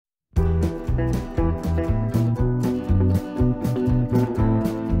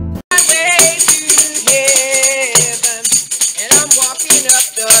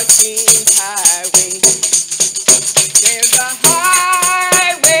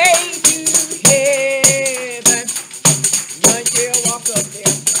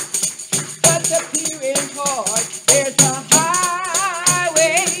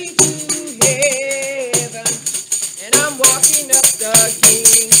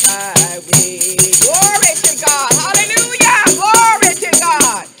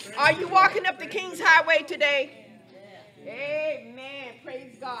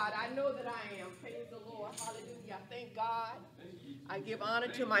I know that I am. Praise the Lord. Hallelujah. I thank God. I give honor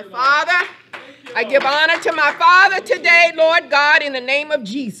to my Father. I give honor to my Father today, Lord God, in the name of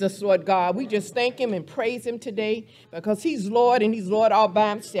Jesus, Lord God. We just thank him and praise him today because he's Lord and he's Lord all by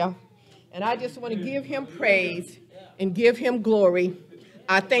himself. And I just want to give him praise and give him glory.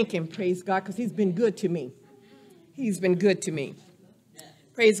 I thank him, praise God, because he's been good to me. He's been good to me.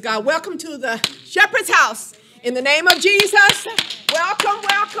 Praise God. Welcome to the Shepherd's House. In the name of Jesus, welcome,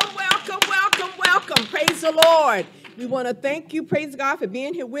 welcome, welcome, welcome, welcome. Praise the Lord. We want to thank you, praise God, for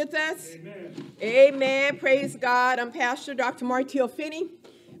being here with us. Amen. Amen. Praise God. I'm Pastor Dr. Martell Finney.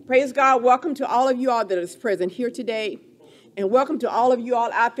 Praise God. Welcome to all of you all that is present here today. And welcome to all of you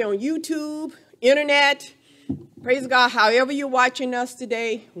all out there on YouTube, internet. Praise God. However you're watching us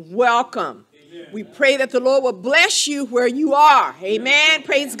today, welcome. Amen. We pray that the Lord will bless you where you are. Amen.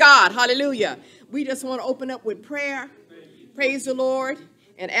 Praise God. Hallelujah. We just want to open up with prayer. Praise the Lord.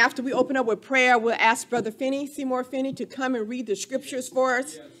 And after we open up with prayer, we'll ask Brother Finney, Seymour Finney, to come and read the scriptures for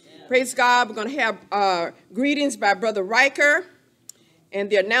us. Praise God. We're going to have greetings by Brother Riker and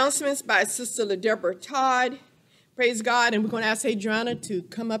the announcements by Sister LaDeborah Todd. Praise God. And we're going to ask Adriana to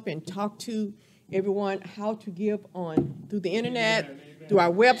come up and talk to everyone how to give on through the internet, through our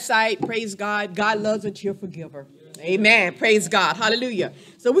website. Praise God. God loves a cheerful giver. Amen. Praise God. Hallelujah.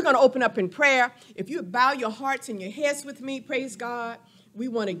 So we're going to open up in prayer. If you bow your hearts and your heads with me, praise God. We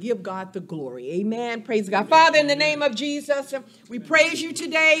want to give God the glory. Amen. Praise God. Father, in the name of Jesus, we praise you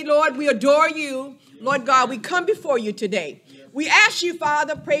today, Lord. We adore you. Lord God, we come before you today. We ask you,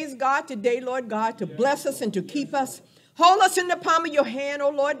 Father, praise God, today, Lord God, to bless us and to keep us. Hold us in the palm of your hand, oh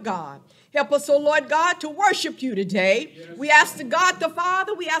Lord God. Help us, oh Lord God, to worship you today. We ask the God the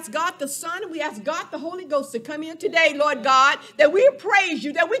Father, we ask God the Son, and we ask God the Holy Ghost to come in today, Lord God, that we praise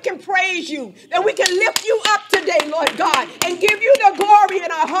you, that we can praise you, that we can lift you up today, Lord God, and give you the glory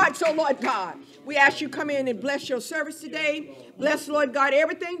in our hearts, oh Lord God. We ask you come in and bless your service today. Bless, Lord God,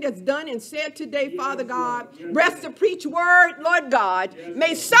 everything that's done and said today, Father God. Bless the preach word, Lord God.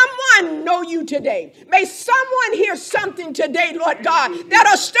 May someone know you today. May someone hear something today, Lord God,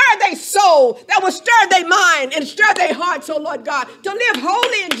 that'll stir their soul, that will stir their mind and stir their hearts, oh Lord God, to live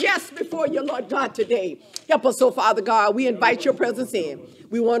holy and just before you, Lord God, today. Help us, oh Father God. We invite your presence in.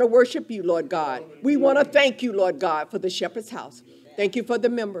 We want to worship you, Lord God. We want to thank you, Lord God, for the Shepherd's House. Thank you for the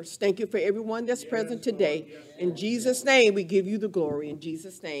members. Thank you for everyone that's present today. In Jesus' name, we give you the glory. In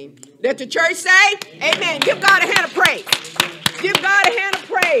Jesus' name. Let the church say, amen. Give God a hand of praise. Give God a hand of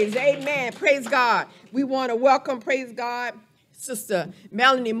praise. Amen. Praise God. We want to welcome, praise God, Sister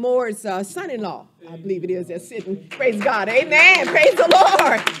Melanie Moore's son-in-law, I believe it is, that's sitting. Praise God. Amen. Praise the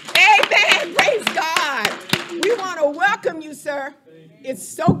Lord. Amen. Praise God. We want to welcome you, sir. It's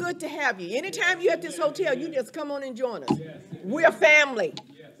so good to have you. Anytime you're at this hotel, you just come on and join us. We're family.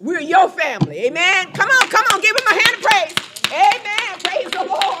 We're your family. Amen. Come on. Give him a hand of praise. Amen. Praise the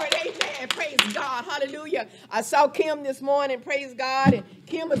Lord. Amen. Praise God. Hallelujah. I saw Kim this morning. Praise God. And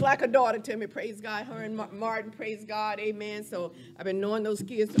Kim is like a daughter to me. Praise God. Her and Martin. Praise God. Amen. So I've been knowing those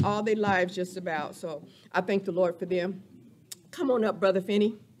kids all their lives just about. So I thank the Lord for them. Come on up, Brother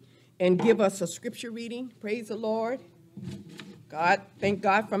Finney, and give us a scripture reading. Praise the Lord. God, thank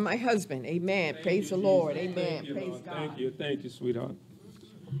God for my husband. Amen. Praise the Lord. Amen. Praise God. Thank you, sweetheart.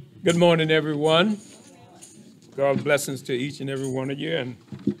 Good morning, everyone. God blessings to each and every one of you. And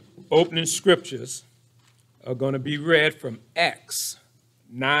opening scriptures are going to be read from Acts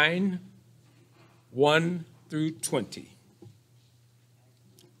 9, 1 through 20.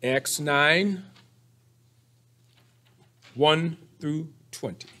 Acts 9, 1 through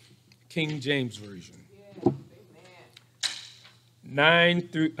 20. King James Version.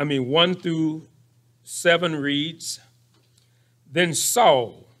 1 through 7 reads, Then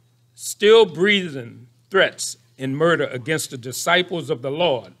Saul, still breathing threats and murder against the disciples of the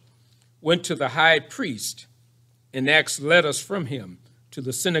Lord, went to the high priest and asked letters from him to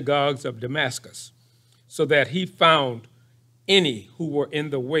the synagogues of Damascus, so that he found any who were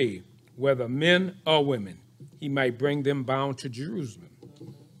in the way, whether men or women, he might bring them bound to Jerusalem.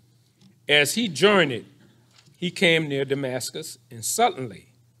 As he journeyed, he came near Damascus, and suddenly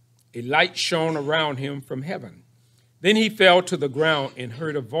a light shone around him from heaven. Then he fell to the ground and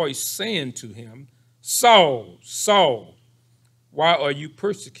heard a voice saying to him, Saul, Saul, why are you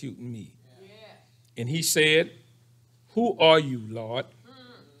persecuting me? And he said, Who are you, Lord?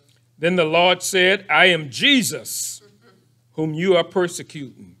 Then the Lord said, I am Jesus, whom you are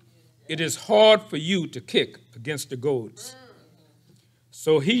persecuting. It is hard for you to kick against the goads.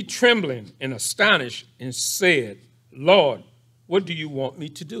 So he, trembling and astonished, and said, Lord, what do you want me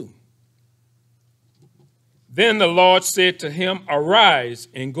to do? Then the Lord said to him, arise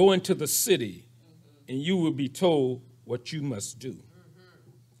and go into the city, and you will be told what you must do.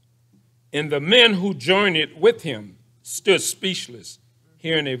 And the men who journeyed with him stood speechless,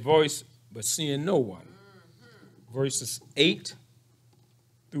 hearing a voice but seeing no one. Verses 8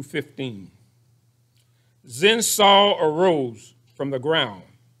 through 15. Then Saul arose from the ground,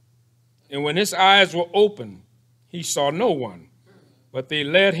 and when his eyes were opened, he saw no one, but they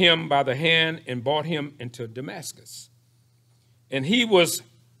led him by the hand and brought him into Damascus. And he was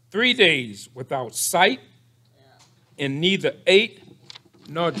 3 days without sight, and neither ate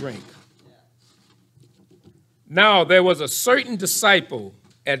nor drank. Now there was a certain disciple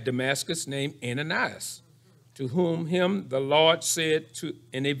at Damascus named Ananias, to whom the Lord said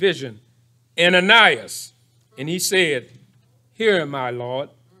in a vision, Ananias. And he said, here am I, Lord.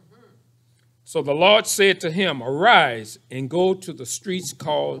 So the Lord said to him, arise and go to the streets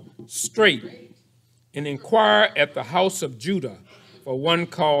called Straight, and inquire at the house of Judah for one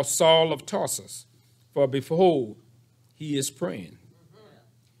called Saul of Tarsus, for behold, he is praying.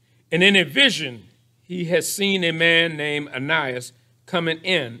 And in a vision, he has seen a man named Ananias coming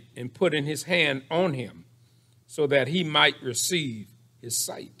in and putting his hand on him so that he might receive his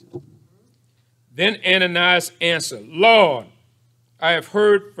sight. Then Ananias answered, Lord, I have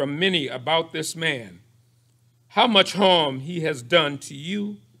heard from many about this man, how much harm he has done to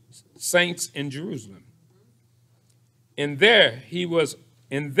you, saints in Jerusalem. And here he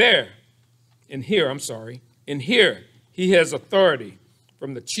has authority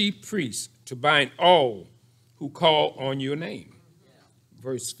from the chief priests to bind all who call on your name.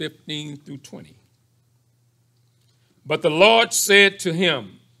 Verse 15 through 20. But the Lord said to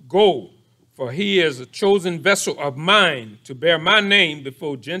him, go, for he is a chosen vessel of mine to bear my name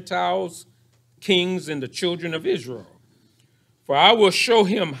before Gentiles, kings, and the children of Israel. For I will show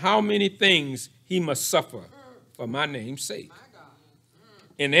him how many things he must suffer for my name's sake.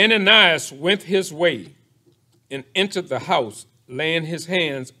 And Ananias went his way and entered the house, laying his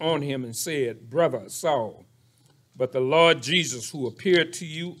hands on him and said, Brother Saul, but the Lord Jesus, who appeared to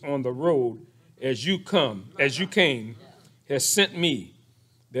you on the road as you came, has sent me,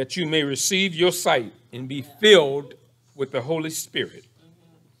 that you may receive your sight and be filled with the Holy Spirit.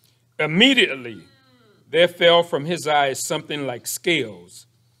 Immediately there fell from his eyes something like scales,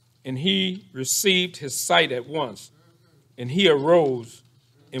 and he received his sight at once, and he arose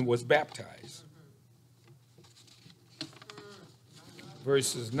and was baptized.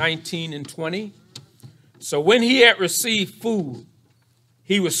 Verses 19 and 20. So when he had received food,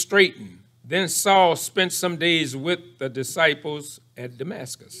 he was straightened. Then Saul spent some days with the disciples at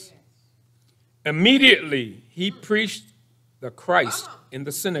Damascus. Immediately he preached the Christ in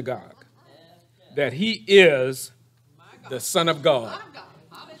the synagogue, that he is the Son of God.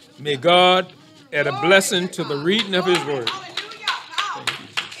 May God add a blessing to the reading of his word.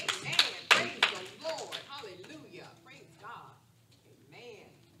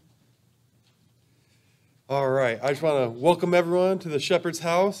 All right, I just want to welcome everyone to the Shepherd's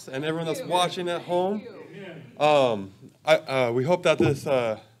House and everyone that's watching at home. We hope that this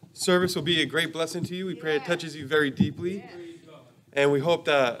service will be a great blessing to you. We pray it touches you very deeply. And we hope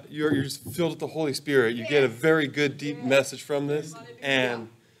that you're just filled with the Holy Spirit. You get a very good, deep message from this. And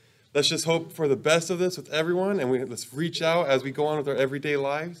let's just hope for the best of this with everyone. And let's reach out as we go on with our everyday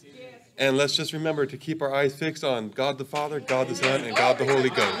lives. And let's just remember to keep our eyes fixed on God the Father, God the Son, and God the Holy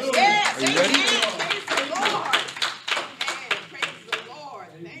Ghost. Are you ready?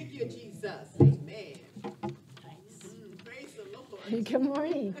 Good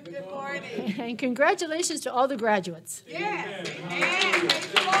morning. Good morning. And congratulations to all the graduates. Yes. Amen. Praise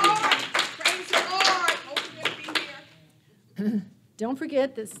the Lord. Praise the Lord. Hope you're going to be here. Don't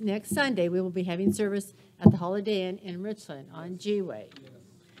forget this next Sunday we will be having service at the Holiday Inn in Richland on G-Way.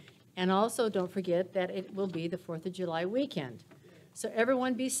 And also don't forget that it will be the 4th of July weekend. So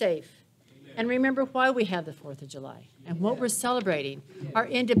everyone be safe. And remember why we have the 4th of July and what we're celebrating, our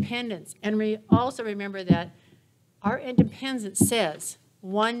independence. And we also remember that our independence says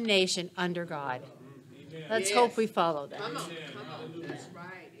one nation under God. Let's hope we follow that. Come on. That's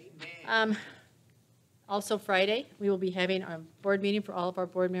right. Amen. Also Friday, we will be having our board meeting for all of our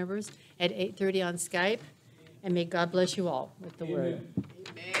board members at 8:30 on Skype. And may God bless you all with the word.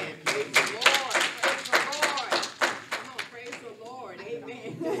 Amen. Praise the Lord. Praise the Lord. Come on, praise the Lord.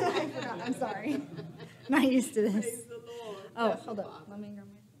 Amen. I forgot. I'm sorry. Not used to this. Praise the Lord. Oh, hold up. Let me grab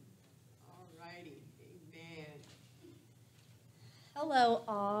my. All righty. Amen. Hello,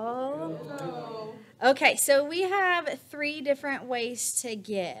 all. Hello. Okay, so we have 3 different ways to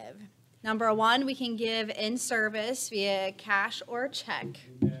give. Number 1, we can give in service via cash or check.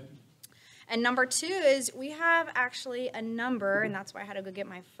 And number 2 is we have actually a number, and that's why I had to go get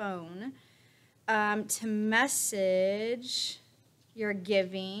my phone, to message your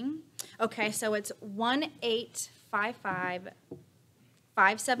giving. Okay, so it's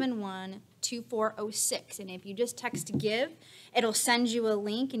 1-855-571-2406. And if you just text give, it'll send you a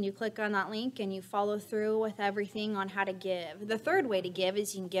link, and you click on that link and you follow through with everything on how to give. The third way to give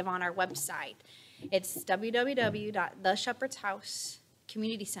is you can give on our website. It's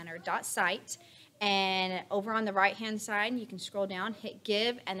www.theshepherdshousecommunitycenter.site. And over on the right-hand side, you can scroll down, hit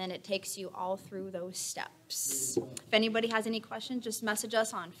give, and then it takes you all through those steps. If anybody has any questions, just message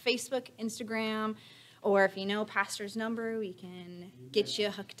us on Facebook, Instagram, or if you know Pastor's number, we can get you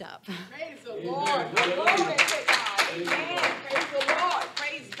hooked up. Praise the Lord. Glory to God. Amen. Praise the Lord.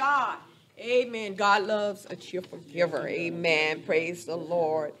 Praise God. Amen. God loves a cheerful giver. Amen. Praise the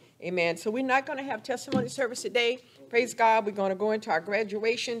Lord. Amen. So we're not going to have testimony service today. Praise God. We're going to go into our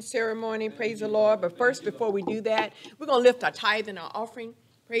graduation ceremony. Praise the Lord. But first, before we do that, we're going to lift our tithe and our offering.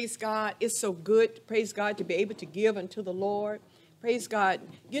 Praise God. It's so good, praise God, to be able to give unto the Lord. Praise God.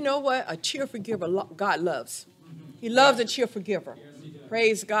 You know what? A cheerful giver God loves. He loves a cheerful giver.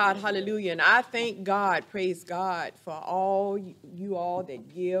 Praise God. Hallelujah. And I thank God, praise God, for all you all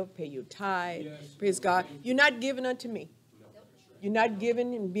that give, pay your tithe. Praise God. You're not giving unto me. You're not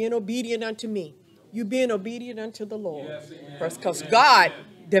giving and being obedient unto me. You're being obedient unto the Lord. First, because God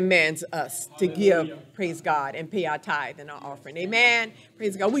demands us to give, praise God, and pay our tithe and our offering. Amen.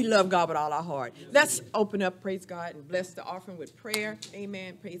 Praise God. We love God with all our heart. Let's open up, praise God, and bless the offering with prayer.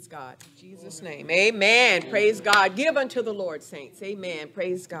 Amen. Praise God. In Jesus' name. Amen. Praise God. Give unto the Lord, saints. Amen.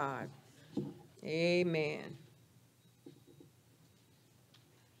 Praise God. Amen.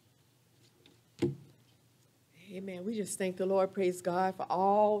 Amen. We just thank the Lord, praise God, for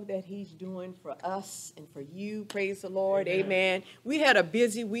all that he's doing for us and for you. Praise the Lord. Amen. We had a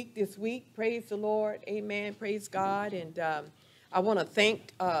busy week this week. Praise the Lord. Amen. Praise God. And I want to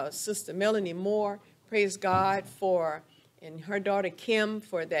thank Sister Melanie Moore, praise God, and her daughter Kim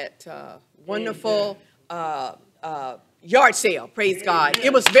for that wonderful yard sale. Praise God.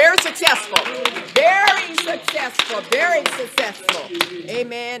 It was very successful. Very successful. Very successful.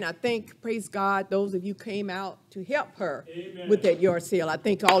 Amen. I thank, praise God, those of you came out to help her with that yard sale. I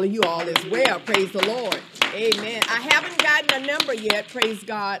thank all of you all as well. Praise the Lord. Amen. I haven't gotten a number yet, praise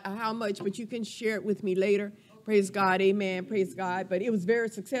God, how much, but you can share it with me later. Praise God. Amen. Praise God. But it was very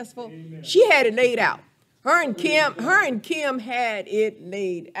successful. Amen. She had it laid out. Her and Kim had it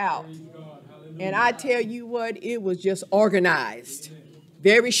laid out. And I tell you what, it was just organized,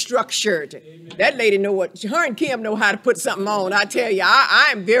 very structured. That lady her and Kim know how to put something on. I tell you,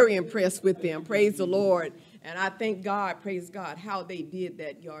 I am very impressed with them. Praise the Lord. And I thank God, praise God, how they did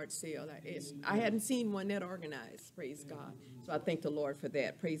that yard sale. I hadn't seen one that organized, praise God. So I thank the Lord for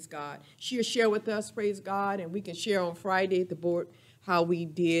that, praise God. She'll share with us, praise God, and we can share on Friday at the board how we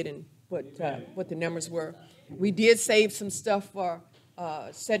did and what the numbers were. We did save some stuff for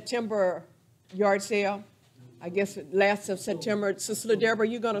September yard sale. I guess last of September. Sister Deborah, are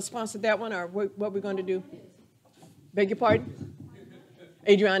you going to sponsor that one, or what we're going to do? Beg your pardon?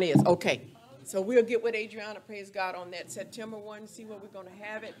 Adriana is. Okay. So we'll get with Adriana, praise God, on that September one, see where we're going to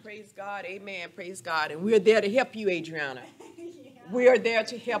have it. Praise God. Amen. Praise God. And we're there to help you, Adriana. We are there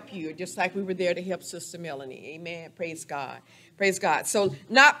to help you, just like we were there to help Sister Melanie. Amen. Praise God. Praise God. So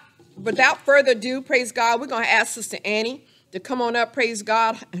without further ado, praise God, we're going to ask Sister Annie to come on up, praise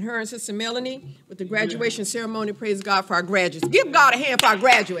God, and her and Sister Melanie with the graduation ceremony, praise God, for our graduates. Give God a hand for our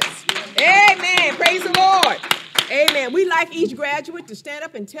graduates. Amen. Praise the Lord. Amen. We like each graduate to stand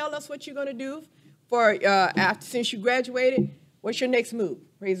up and tell us what you're going to do since you graduated. What's your next move?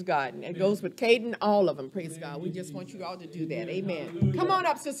 Praise God. And it goes with Caden, all of them. Praise God. We just want you all to do that. Amen. Come on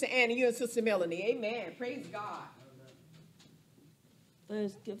up, Sister Annie, you and Sister Melanie. Amen. Praise God.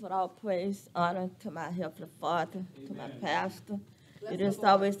 First, give it all praise, honor to my Heavenly Father, to my pastor. It is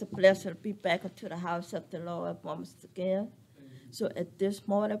always a pleasure to be back into the house of the Lord once again. So at this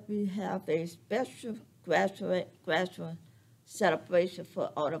moment, we have a special graduate celebration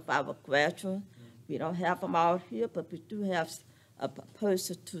for all of our graduates. We don't have them out here, but we do have a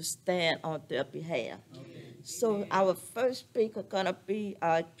person to stand on their behalf. So our first speaker gonna be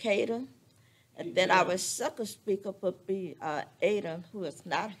Caden. And then our second speaker would be Aiden, who is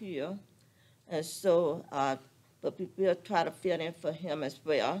not here. And so, but we will try to fill in for him as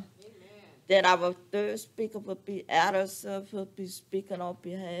well. Amen. Then our third speaker would be Addison, who will be speaking on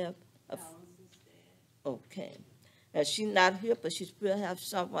behalf of... Okay. And she's not here, but she still have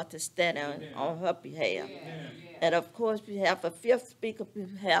someone to stand on her behalf. And of course, we have a fifth speaker we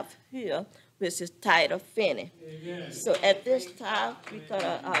have here, which is Tyler Finney. So at this time, we're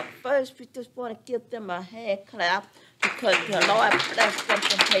gonna first we just want to give them a hand clap because the Lord blessed them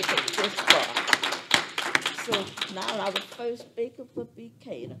to make it this far. So now our first speaker will be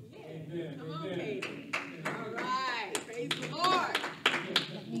Kaden. Come on, Katie. All right. Praise the Lord.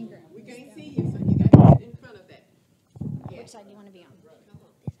 We can't see you, so you got to get in front of that. Which side do you want to be on?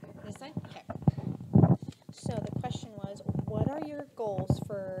 This side? Okay. So the question was, what are your goals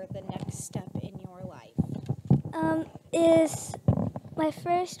for the next step in your life? Is my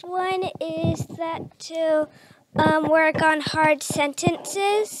first one is that to work on hard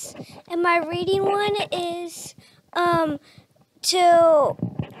sentences, and my reading one is to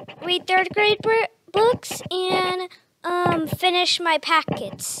read third grade books and finish my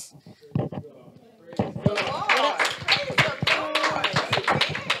packets.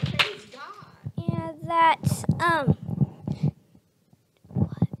 And that's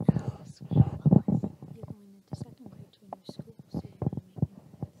what else? You're going into second grade to a new school, so you're going to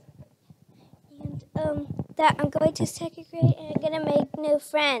make And that I'm going to second grade and I'm gonna make new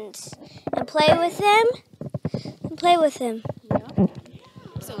friends and play with them.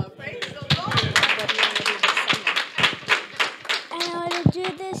 So praise the Lord. What do you want to do this summer? And what I want to do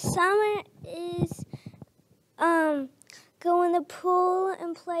this summer is go in the pool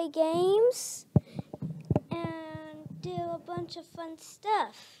and play games and do a bunch of fun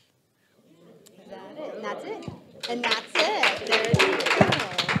stuff. Is that it? And that's it. And that's it. There you go.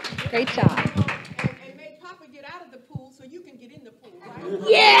 Great job. And make Papa get out of the pool so you can get in the pool, right?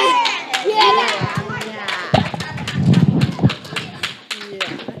 Yeah!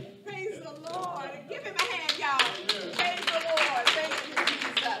 Praise the Lord. Give him a hand, y'all. Praise the Lord. Thank you,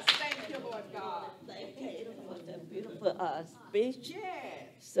 Jesus. Thank you, Lord God. Thank Kaden for that beautiful speech. Yes.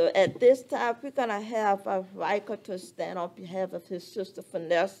 So at this time, we're going to have Riker to stand on behalf of his sister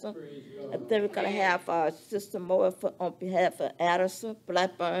Vanessa. And then we're going to have Sister Moore on behalf of Addison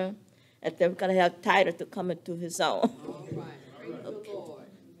Blackburn. And then we're going to have Tyler to come into his own. All right. Praise the Lord.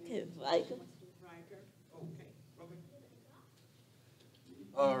 Okay, Riker.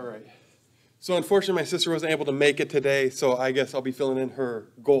 All right. So unfortunately, my sister wasn't able to make it today, so I guess I'll be filling in her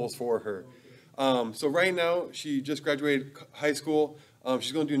goals for her. So right now, she just graduated high school.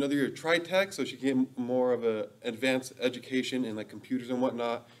 She's going to do another year of Tri-Tech, so she can get more of an advanced education in like computers and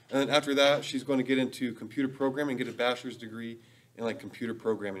whatnot. And then after that, she's going to get into computer programming, get a bachelor's degree in like computer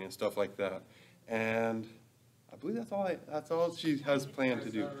programming and stuff like that. And I believe that's all she has planned to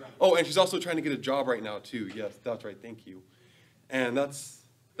do. Oh, and she's also trying to get a job right now too. Yes, that's right. Thank you. And that's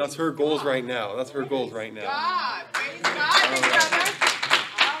her goals right now. That's her goals right now. God. Praise God, brother.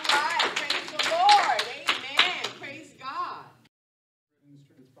 All right. Praise the Lord. Amen. Praise God.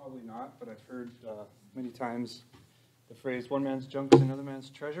 It's probably not, but I've heard many times the phrase, one man's junk is another man's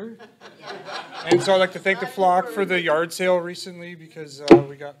treasure. And so I'd like to thank the flock for the yard sale recently because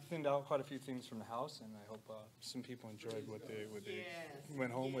we got thinned out quite a few things from the house, and I hope some people enjoyed what they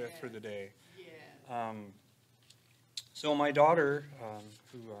went home with for the day. So my daughter,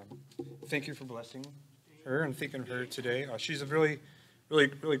 thank you for blessing her and thinking of her today. She's a really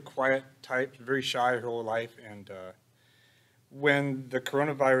quiet type, very shy her whole life, and when the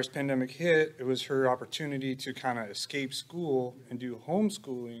coronavirus pandemic hit, it was her opportunity to kind of escape school and do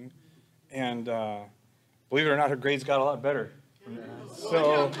homeschooling, and believe it or not, her grades got a lot better.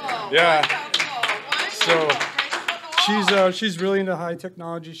 So, yeah. So she's really into high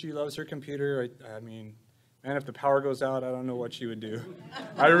technology. She loves her computer. I mean, man, if the power goes out, I don't know what she would do.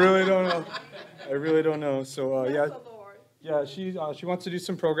 I really don't know. So yeah, she wants to do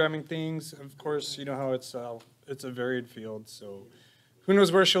some programming things. Of course, you know how it's a varied field. So who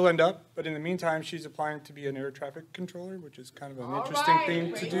knows where she'll end up? But in the meantime, she's applying to be an air traffic controller, which is kind of an interesting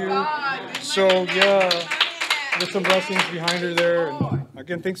thing to do. So yeah, there's some blessings behind her there. And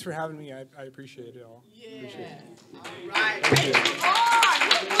again, thanks for having me. I appreciate it all. Appreciate it. All right. Praise the Lord.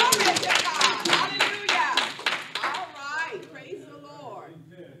 Glory to God. Hallelujah. All right. Praise the Lord.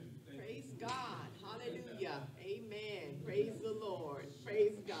 Praise God. Hallelujah. Amen. Praise the Lord.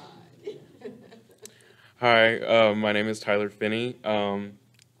 Praise God. Hi, my name is Tyler Finney.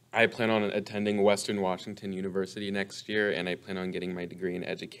 I plan on attending Western Washington University next year, and I plan on getting my degree in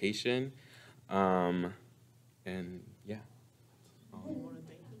education. And yeah.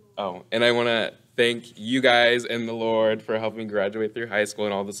 Oh, and I want to thank you guys and the Lord for helping me graduate through high school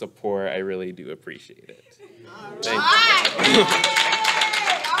and all the support. I really do appreciate it. Thank you. All right.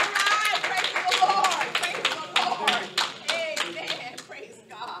 Praise the Lord. Praise the Lord. Amen. Praise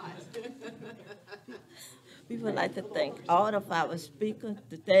God. We would like to thank all of our speakers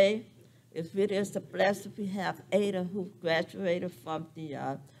today. It really is a blessing. We have Ada who graduated from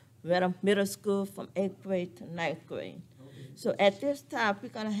the middle school from 8th grade to 9th grade. So at this time, we're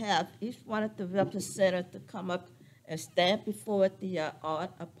going to have each one of the representatives to come up and stand before the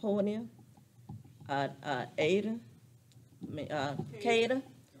podium. Ada, Kata,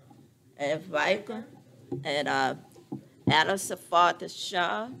 and Michael, and Alice, Father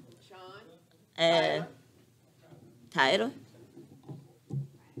Sean, and Tyler.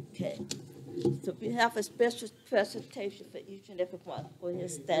 Okay. So we have a special presentation for each and every one. Go ahead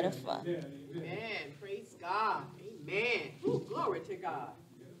and stand in front. Amen. Praise God. Amen. Ooh, glory to God.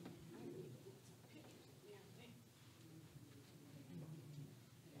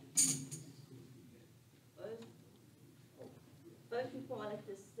 First, we wanted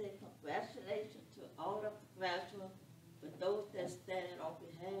to say congratulations to all of the graduates, for those that standing on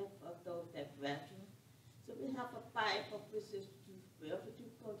behalf of those that graduate. So we have a Bible, which is wherever you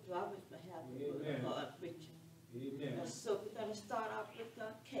go, drivers will have the word of God with you. Amen. So we're going to start off with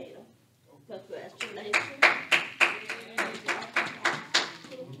Kata. Congratulations.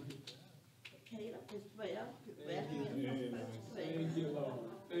 Kata is well. Congratulations. Thank you, Lord.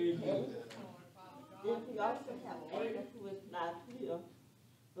 Thank you. Then we also have Ada, who is not here,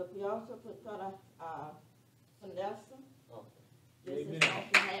 but we also put Vanessa. This is on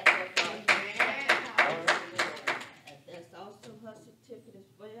behalf of and that's also her certificate as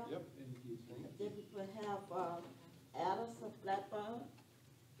well. Yep. And then we will have Alice of Blackburn.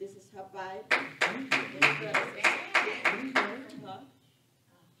 This is her Bible.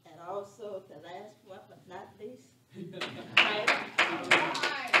 And also the last one, but not least, and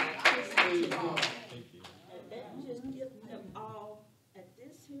then just give them all. And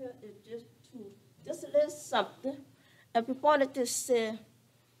this here is just a little something. And we wanted to say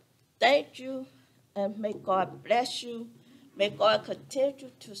thank you and may God bless you. May God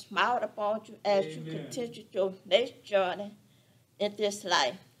continue to smile upon you as you continue your next journey in this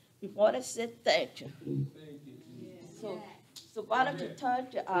life. We want to say thank you. So why don't you turn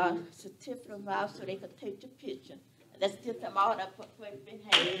your certificate around so they can take your picture. And let's give them all up for great big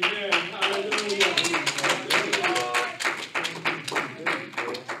hands. Amen. Hallelujah.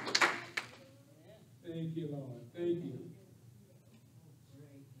 Thank you, Lord. Thank you.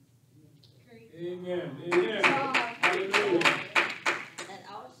 Amen. Amen. Hallelujah. And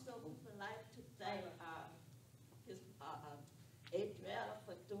also, we would like to thank Adriana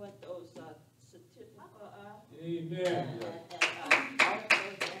for doing those certificates for us. Amen. And also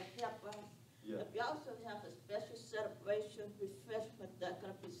that help us. Yeah. But we also have a special celebration refreshment that's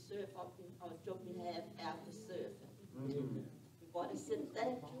going to be served on your behalf after service. Mm-hmm. We want to say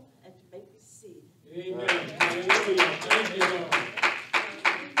thank you and to make you see. Amen. Hallelujah. Thank you, Lord.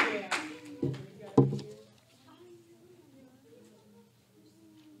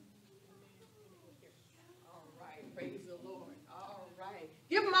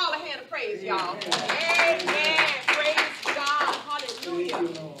 Give them all a hand of praise, y'all. Amen. Praise God. Hallelujah.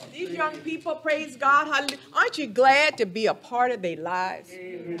 These young people, praise God. Hallelujah. Aren't you glad to be a part of their lives?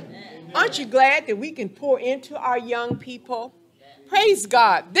 Amen. Aren't you glad that we can pour into our young people? Praise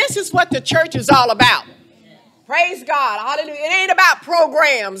God. This is what the church is all about. Praise God. Hallelujah. It ain't about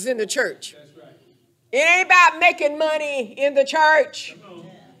programs in the church. It ain't about making money in the church.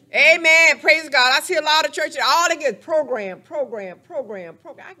 Amen. Praise God. I see a lot of churches, all they get program.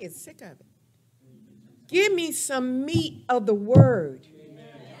 I get sick of it. Give me some meat of the word.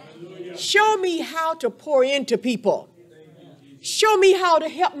 Show me how to pour into people. Show me how to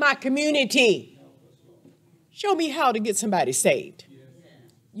help my community. Show me how to get somebody saved.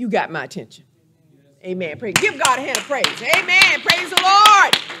 You got my attention. Amen. Praise. Give God a hand of praise. Amen. Praise the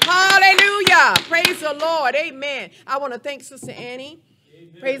Lord. Hallelujah. Praise the Lord. Amen. I want to thank Sister Annie.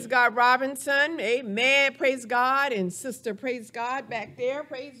 Praise God, Robinson. Amen. Praise God. And Sister, praise God, back there.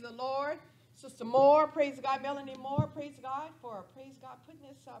 Praise the Lord. Sister Moore, praise God. Melanie Moore, praise God for, praise God, putting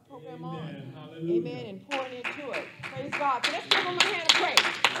this program on. Amen. And pouring into it. Praise God. So let's give them a hand of praise.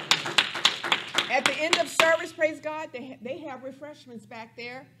 At the end of service, praise God, they have refreshments back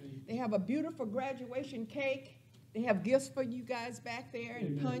there. They have a beautiful graduation cake. They have gifts for you guys back there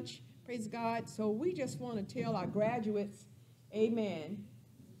and punch. Praise God. So we just want to tell our graduates, amen,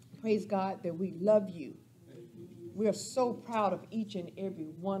 praise God, that we love you. We are so proud of each and every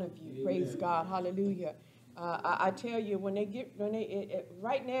one of you. Praise God. Hallelujah. I tell you,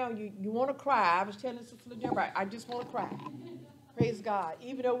 right now, you want to cry. I was telling Sister Deborah, I just want to cry. Praise God.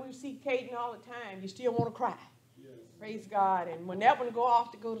 Even though we see Caden all the time, you still want to cry. Yes. Praise God. And when that one go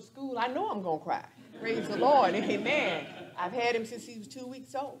off to go to school, I know I'm going to cry. Praise the Lord. Amen. I've had him since he was 2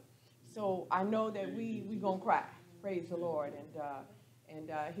 weeks old. So I know that we going to cry. Praise the Lord.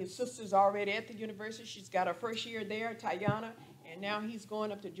 And his sister's already at the university. She's got her first year there, Tayana. And now he's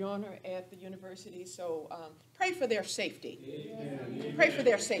going up to join her at the university. So pray for their safety. Amen. Pray for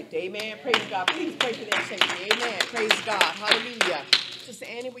their safety. Amen. Praise God. Please pray for their safety. Amen. Praise God. Hallelujah. Sister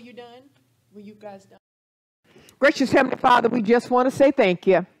Annie, were you done? Were you guys done? Gracious Heavenly Father, we just want to say thank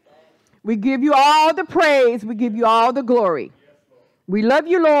you. We give you all the praise. We give you all the glory. We love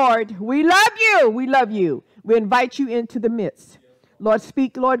you, Lord. We love you. We love you. We invite you into the midst. Lord,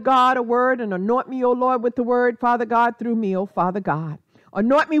 speak, Lord God, a word and anoint me, O Lord, with the word, Father God, through me, O Father God.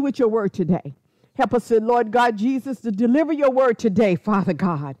 Anoint me with your word today. Help us, Lord God Jesus, to deliver your word today, Father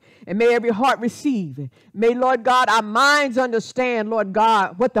God. And may every heart receive it. May, Lord God, our minds understand, Lord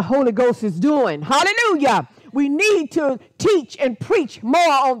God, what the Holy Ghost is doing. Hallelujah. We need to teach and preach more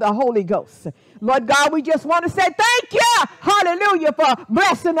on the Holy Ghost. Lord God, we just want to say thank you. Hallelujah, for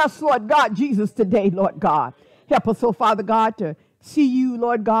blessing us, Lord God Jesus, today, Lord God. Help us, oh Father God, to see you,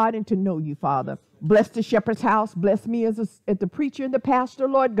 Lord God, and to know you, Father. Bless the shepherd's house. Bless me as the preacher and the pastor,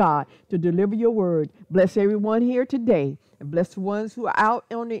 Lord God, to deliver your word. Bless everyone here today. And bless the ones who are out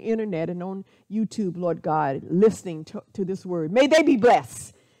on the internet and on YouTube, Lord God, listening to this word. May they be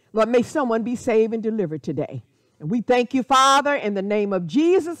blessed. Lord, may someone be saved and delivered today. And we thank you, Father, in the name of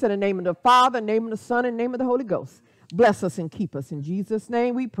Jesus, in the name of the Father, in the name of the Son, in the name of the Holy Ghost. Bless us and keep us. In Jesus'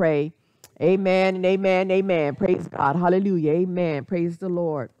 name we pray. Amen and amen, amen. Praise God. Hallelujah. Amen. Praise the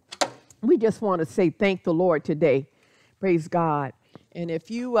Lord. We just want to say thank the Lord today. Praise God. And if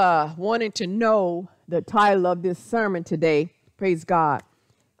you wanted to know the title of this sermon today, praise God,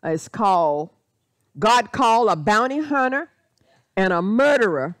 it's called God Called a Bounty Hunter and a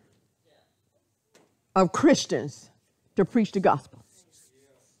Murderer of Christians to Preach the Gospel.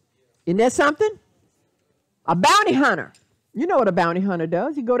 Isn't that something? A bounty hunter. You know what a bounty hunter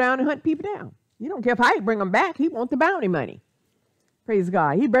does. He go down and hunt people down. You don't care if how you bring them back. He wants the bounty money. Praise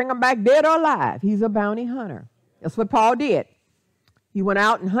God. He bring them back dead or alive. He's a bounty hunter. That's what Paul did. He went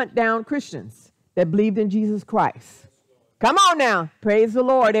out and hunt down Christians that believed in Jesus Christ. Come on now. Praise the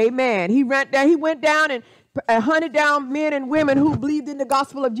Lord. Amen. He went down and hunted down men and women who believed in the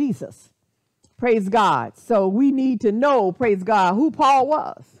gospel of Jesus. Praise God. So we need to know, praise God, who Paul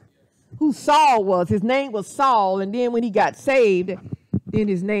was. Who Saul was. His name was Saul, and then when he got saved, then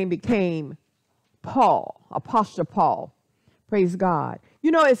his name became Paul, Apostle Paul. Praise God.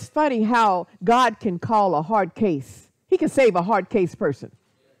 You know, it's funny how God can call a hard case. He can save a hard case person.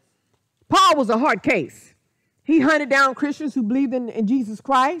 Paul was a hard case. He hunted down Christians who believed in Jesus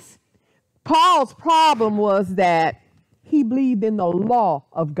Christ. Paul's problem was that he believed in the law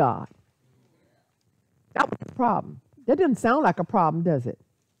of God. That was the problem. That doesn't sound like a problem, does it?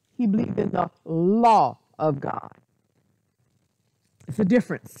 He believed in the law of God. It's a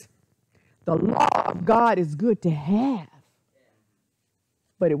difference. The law of God is good to have,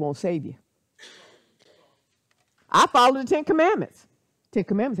 but it won't save you. I follow the 10 Commandments. 10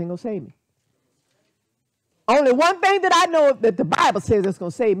 Commandments ain't going to save me. Only one thing that I know that the Bible says that's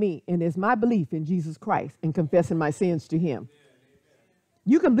going to save me, and it's my belief in Jesus Christ and confessing my sins to him.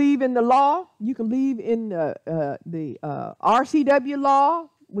 You can believe in the law. You can believe in the RCW law,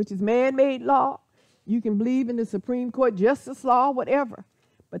 which is man-made law. You can believe in the Supreme Court justice law, whatever.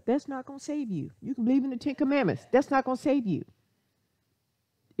 But that's not going to save you. You can believe in the 10 Commandments. That's not going to save you.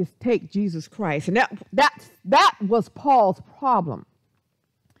 It's take Jesus Christ. And that was Paul's problem.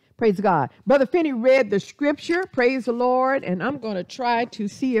 Praise God. Brother Finney read the scripture. Praise the Lord. And I'm going to try to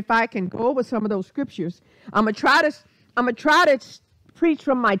see if I can go over some of those scriptures. I'm going to try to preach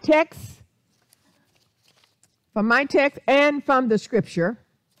from my text. From my text and from the scripture.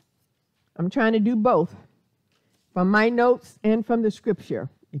 I'm trying to do both. From my notes and from the scripture.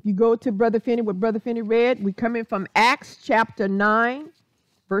 If you go to Brother Finney, what Brother Finney read, we come in from Acts chapter 9,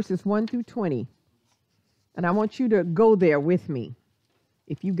 verses 1 through 20. And I want you to go there with me.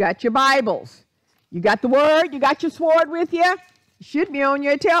 If you got your Bibles, you got the word, you got your sword with you, it should be on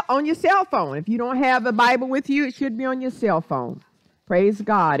your cell phone. If you don't have a Bible with you, it should be on your cell phone. Praise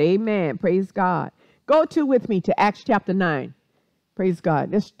God. Amen. Praise God. Go with me to Acts chapter 9. Praise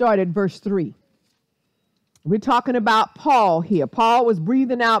God. Let's start at verse 3. We're talking about Paul here. Paul was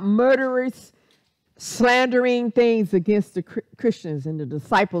breathing out murderous, slandering things against the Christians and the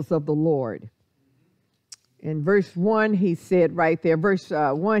disciples of the Lord. In verse 1, he said right there, verse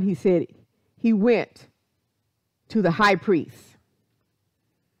 1, he said, he went to the high priest.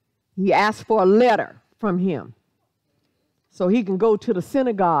 He asked for a letter from him so he can go to the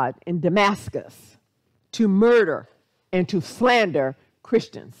synagogue in Damascus to murder and to slander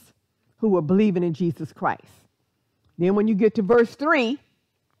Christians who were believing in Jesus Christ. Then when you get to verse 3,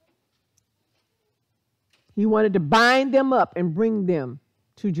 He wanted to bind them up and bring them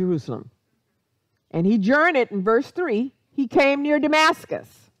to Jerusalem. And he journeyed, in verse 3, he came near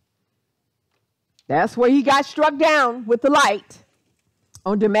Damascus. That's where he got struck down with the light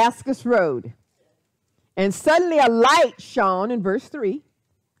on Damascus Road. And suddenly a light shone, in verse 3,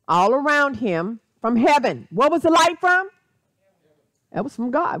 all around him from heaven. What was the light from? That was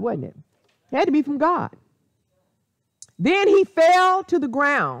from God, wasn't it? It had to be from God. Then he fell to the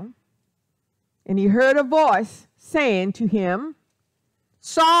ground, and he heard a voice saying to him,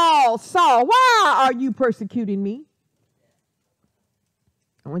 Saul, Saul, why are you persecuting me?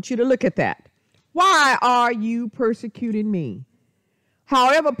 I want you to look at that. Why are you persecuting me?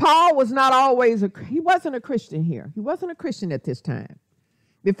 However, Paul was not always he wasn't a Christian here. He wasn't a Christian at this time.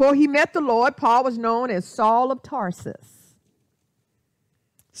 Before he met the Lord, Paul was known as Saul of Tarsus.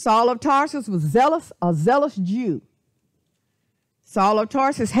 Saul of Tarsus was a zealous Jew. Saul of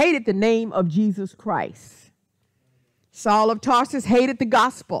Tarsus hated the name of Jesus Christ. Saul of Tarsus hated the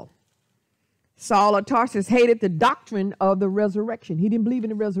gospel. Saul of Tarsus hated the doctrine of the resurrection. He didn't believe in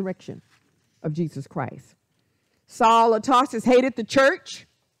the resurrection of Jesus Christ. Saul of Tarsus hated the church.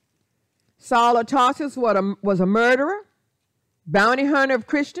 Saul of Tarsus was a murderer, bounty hunter of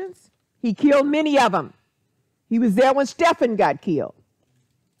Christians. He killed many of them. He was there when Stephen got killed.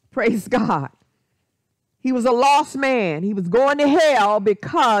 Praise God. He was a lost man. He was going to hell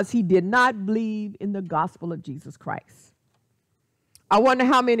because he did not believe in the gospel of Jesus Christ. I wonder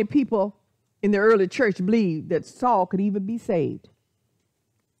how many people in the early church believed that Saul could even be saved.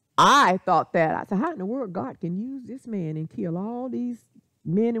 I thought that. I said, how in the world God can use this man and kill all these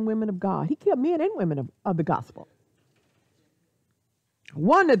men and women of God? He killed men and women of the gospel. I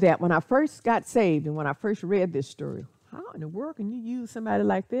wondered that when I first got saved and when I first read this story. How in the world can you use somebody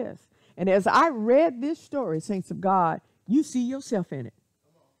like this? And as I read this story, saints of God, you see yourself in it.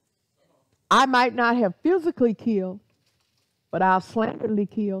 I might not have physically killed, but I've slanderedly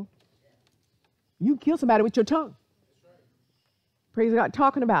killed. You kill somebody with your tongue. Praise God,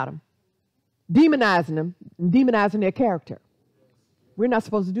 talking about them, demonizing them, and demonizing their character. We're not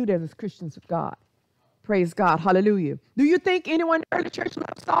supposed to do that as Christians of God. Praise God, hallelujah. Do you think anyone in the early church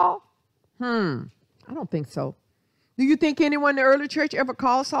loved Saul? I don't think so. Do you think anyone in the early church ever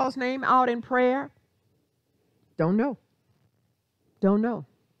called Saul's name out in prayer? Don't know. Don't know.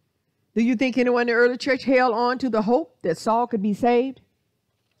 Do you think anyone in the early church held on to the hope that Saul could be saved?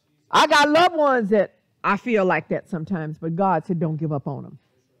 I got loved ones that I feel like that sometimes, but God said, don't give up on them.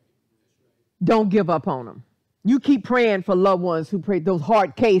 Don't give up on them. You keep praying for loved ones who pray those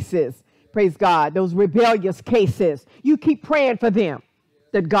hard cases, praise God, those rebellious cases. You keep praying for them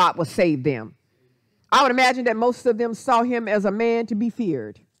that God will save them. I would imagine that most of them saw him as a man to be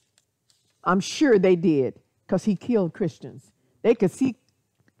feared. I'm sure they did because he killed Christians. They could see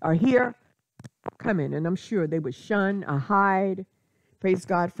or hear coming, and I'm sure they would shun or hide, praise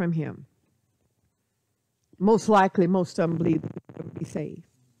God, from him. Most likely, most of them believe they would be saved.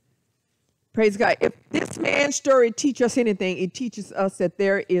 Praise God. If this man's story teaches us anything, it teaches us that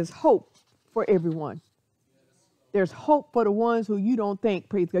there is hope for everyone. There's hope for the ones who you don't think,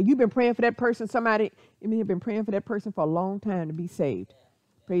 praise God. You've been praying for that person. You've been praying for that person for a long time to be saved.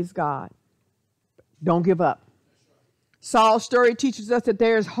 Praise God. Don't give up. Saul's story teaches us that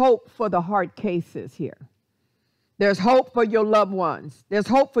there's hope for the hard cases here. There's hope for your loved ones. There's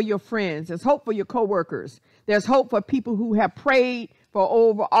hope for your friends. There's hope for your coworkers. There's hope for people who have prayed for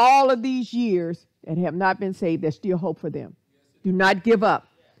over all of these years and have not been saved. There's still hope for them. Do not give up.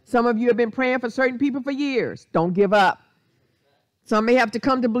 Some of you have been praying for certain people for years. Don't give up. Some may have to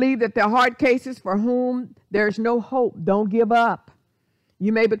come to believe that there are hard cases for whom there's no hope. Don't give up.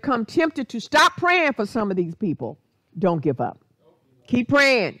 You may become tempted to stop praying for some of these people. Don't give up. Keep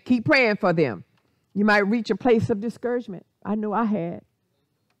praying. Keep praying for them. You might reach a place of discouragement. I know I had.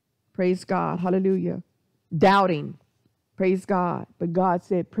 Praise God. Hallelujah. Doubting. Praise God. But God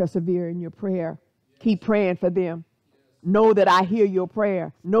said, persevere in your prayer. Keep praying for them. Know that I hear your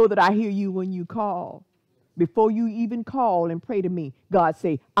prayer. Know that I hear you when you call. Before you even call and pray to me, God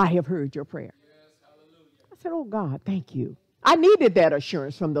say, I have heard your prayer. I said, oh God, thank you. I needed that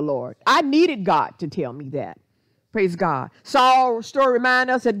assurance from the Lord. I needed God to tell me that. Praise God. Saul's story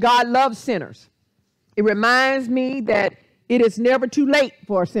reminds us that God loves sinners. It reminds me that it is never too late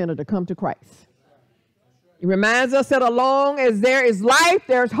for a sinner to come to Christ. It reminds us that as long as there is life,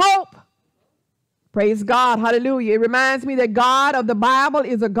 there's hope. Praise God. Hallelujah. It reminds me that God of the Bible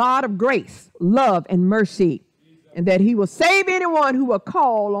is a God of grace, love, and mercy, and that he will save anyone who will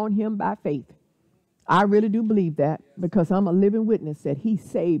call on him by faith. I really do believe that because I'm a living witness that he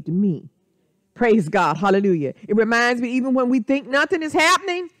saved me. Praise God. Hallelujah. It reminds me even when we think nothing is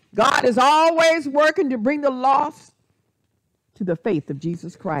happening, God is always working to bring the lost to the faith of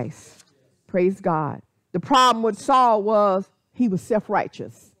Jesus Christ. Praise God. The problem with Saul was he was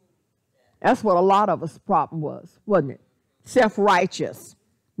self-righteous. That's what a lot of us' problem was, wasn't it? Self-righteous.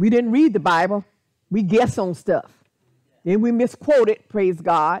 We didn't read the Bible. We guess on stuff. Then we misquote it, praise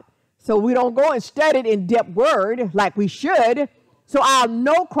God. So we don't go and study it in depth word like we should. So I'll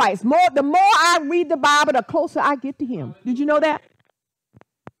know Christ. The more I read the Bible, the closer I get to him. Did you know that?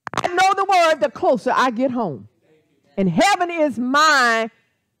 I know the word, the closer I get home. And heaven is mine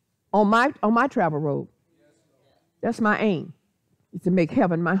on my travel road. That's my aim, is to make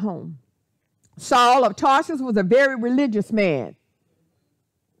heaven my home. Saul of Tarsus was a very religious man.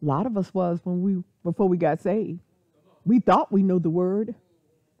 A lot of us was before we got saved. We thought we knew the word.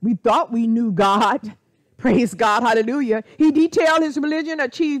 We thought we knew God. Praise God, hallelujah. He detailed his religion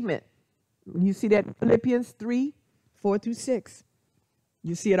achievement. You see that in Philippians 3, 4 through 6.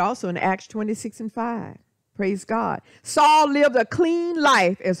 You see it also in Acts 26 and 5. Praise God. Saul lived a clean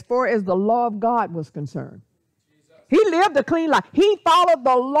life as far as the law of God was concerned. He lived a clean life. He followed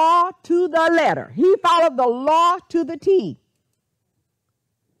the law to the letter. He followed the law to the T.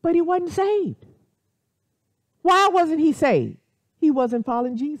 But he wasn't saved. Why wasn't he saved? He wasn't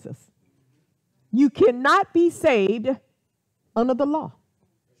following Jesus. You cannot be saved under the law.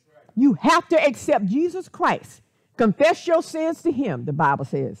 You have to accept Jesus Christ. Confess your sins to him, the Bible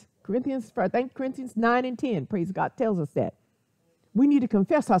says. Corinthians 9 and 10, praise God, tells us that. We need to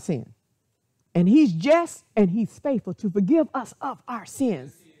confess our sin. And he's just and he's faithful to forgive us of our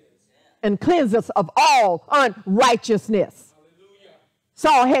sins and cleanse us of all unrighteousness.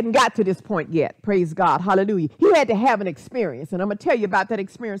 Saul hadn't got to this point yet. Praise God. Hallelujah. He had to have an experience. And I'm going to tell you about that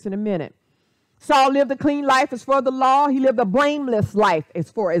experience in a minute. Saul lived a clean life as far as the law. He lived a blameless life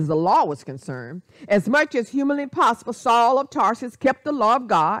as far as the law was concerned. As much as humanly possible, Saul of Tarsus kept the law of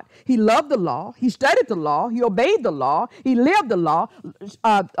God. He loved the law. He studied the law. He obeyed the law. He lived the law.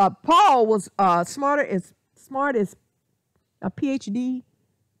 Paul was smart as a PhD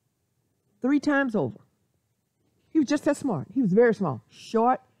 3 times over. He was just that smart. He was very small.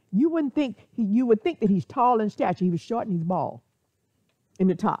 Short. You would think that he's tall in stature. He was short and he's bald in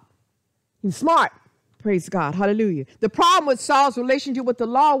the top. He's smart. Praise God. Hallelujah. The problem with Saul's relationship with the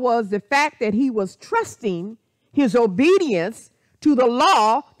law was the fact that he was trusting his obedience to the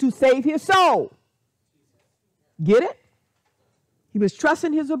law to save his soul. Get it? He was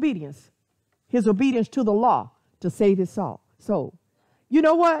trusting his obedience to the law to save his soul. So, you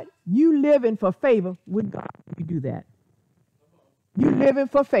know what? You living for favor with God if you do that. You living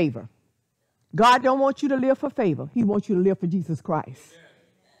for favor. God don't want you to live for favor. He wants you to live for Jesus Christ.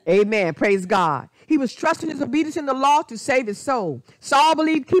 Amen. Praise God. He was trusting his obedience in the law to save his soul. Saul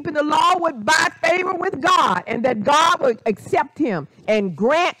believed keeping the law would buy favor with God and that God would accept him and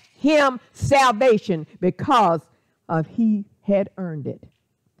grant him salvation because of he had earned it.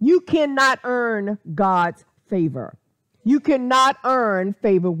 You cannot earn God's favor. You cannot earn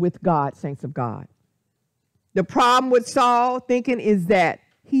favor with God, saints of God. The problem with Saul thinking is that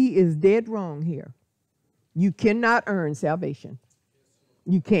he is dead wrong here. You cannot earn salvation.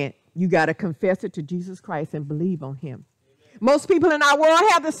 You can't. You got to confess it to Jesus Christ and believe on him. Most people in our world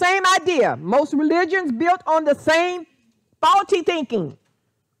have the same idea. Most religions built on the same faulty thinking.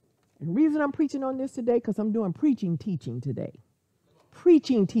 And the reason I'm preaching on this today, because I'm doing preaching, teaching today.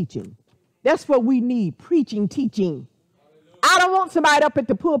 Preaching, teaching. That's what we need, preaching, teaching. I don't want somebody up at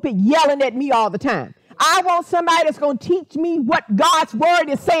the pulpit yelling at me all the time. I want somebody that's going to teach me what God's word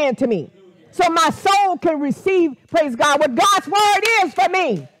is saying to me. So my soul can receive, praise God, what God's word is for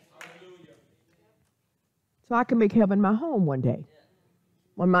me. So I can make heaven my home one day.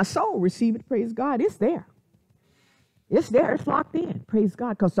 When my soul receives it, praise God, it's there. It's there. It's locked in, praise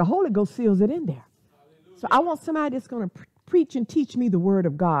God, because the Holy Ghost seals it in there. So I want somebody that's going to preach and teach me the word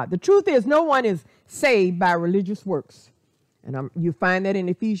of God. The truth is no one is saved by religious works. And you find that in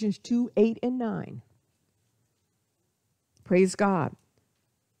Ephesians 2, 8, and 9. Praise God.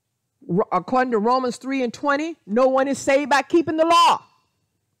 According to Romans 3 and 20, no one is saved by keeping the law.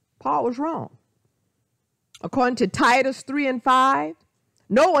 Paul was wrong. According to Titus 3 and 5,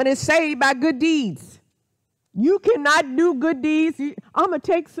 no one is saved by good deeds. You cannot do good deeds. I'm going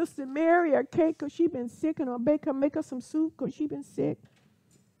to take Sister Mary a cake because she's been sick, and I'll make her some soup because she's been sick.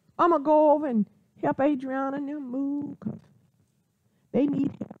 I'm going to go over and help Adriana and them move because they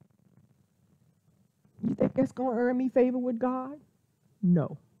need help. You think that's going to earn me favor with God?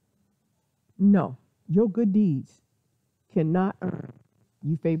 No. No. Your good deeds cannot earn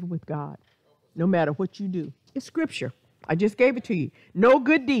you favor with God, no matter what you do. It's scripture. I just gave it to you. No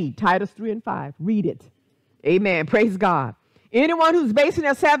good deed, Titus 3 and 5. Read it. Amen. Praise God. Anyone who's basing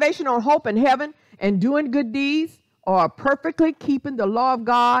their salvation on hope in heaven and doing good deeds or perfectly keeping the law of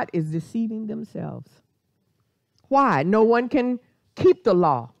God is deceiving themselves. Why? No one can keep the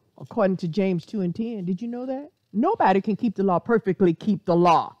law, according to James 2:10. Did you know that? Nobody can keep the law, perfectly keep the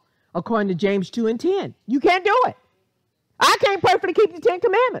law, according to James 2:10. You can't do it. I can't perfectly keep the 10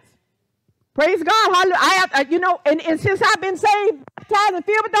 Commandments. Praise God. Hallelujah. And since I've been saved, baptized, and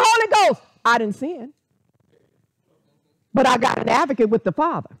filled with the Holy Ghost, I didn't sin. But I got an advocate with the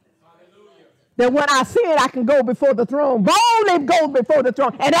Father. That when I sin, I can go before the throne, boldly go before the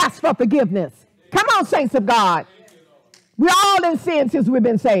throne and ask for forgiveness. Come on, saints of God. We're all in sin since we've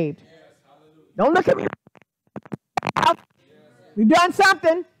been saved. Don't look at me. We've done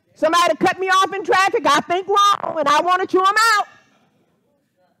something. Somebody cut me off in traffic. I think wrong, and I want to chew them out.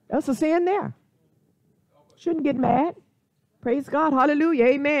 That's a sin there. Shouldn't get mad. Praise God. Hallelujah.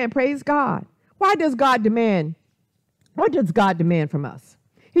 Amen. Praise God. Why does God demand? What does God demand from us?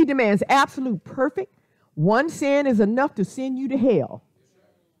 He demands absolute perfect. One sin is enough to send you to hell.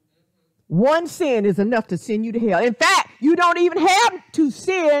 One sin is enough to send you to hell. In fact, you don't even have to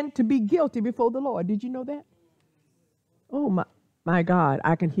sin to be guilty before the Lord. Did you know that? Oh, my God.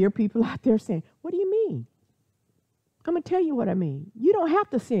 I can hear people out there saying, what do you mean? I'm going to tell you what I mean. You don't have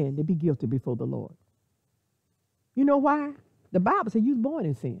to sin to be guilty before the Lord. You know why? The Bible says you was born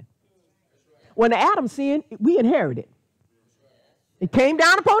in sin. When Adam sinned, we inherited. It came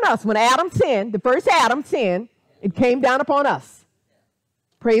down upon us. When Adam sinned, the first Adam sinned, it came down upon us.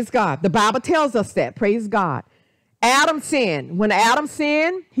 Praise God. The Bible tells us that. Praise God. Adam sinned. When Adam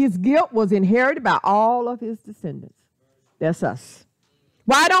sinned, his guilt was inherited by all of his descendants. That's us.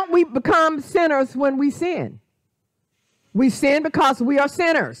 Why don't we become sinners when we sin? We sin because we are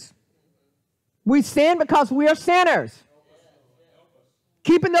sinners. We sin because we are sinners.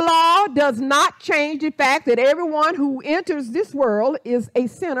 Keeping the law does not change the fact that everyone who enters this world is a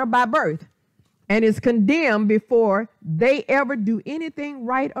sinner by birth and is condemned before they ever do anything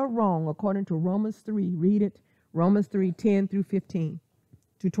right or wrong, according to Romans 3. Read it. Romans 3, 10 through 15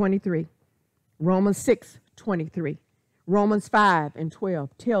 to 23. Romans 6, 23. Romans 5 and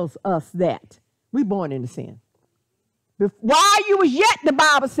 12 tells us that we're born into sin. While you was yet, the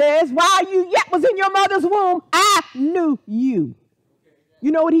Bible says, while you yet was in your mother's womb, I knew you.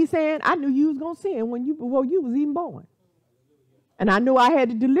 You know what he's saying? I knew you was going to sin before you was even born. And I knew I had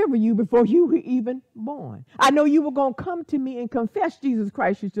to deliver you before you were even born. I know you were going to come to me and confess Jesus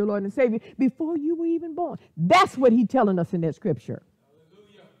Christ as your Lord and Savior before you were even born. That's what he's telling us in that scripture.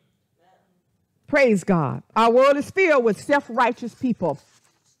 Hallelujah. Praise God. Our world is filled with self-righteous people.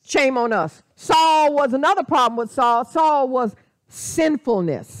 Shame on us. Saul was another problem with Saul. Saul was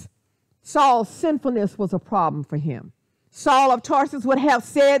sinfulness. Saul's sinfulness was a problem for him. Saul of Tarsus would have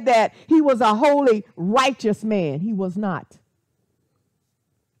said that he was a holy, righteous man. He was not.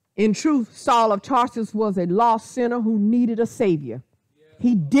 In truth, Saul of Tarsus was a lost sinner who needed a savior.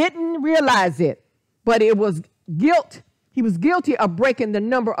 He didn't realize it, but it was guilt. He was guilty of breaking the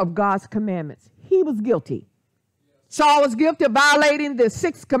number of God's commandments. He was guilty. Saul was guilty of violating the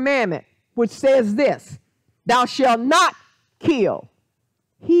 6th commandment, which says this, thou shalt not kill.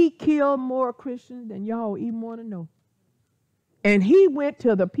 He killed more Christians than y'all even want to know. And he went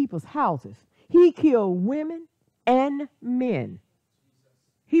to the people's houses. He killed women and men.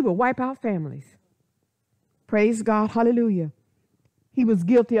 He would wipe out families. Praise God. Hallelujah. He was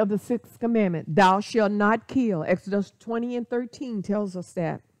guilty of the 6th commandment. Thou shalt not kill. Exodus 20 and 13 tells us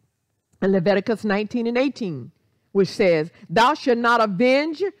that. And Leviticus 19 and 18, which says, thou shalt not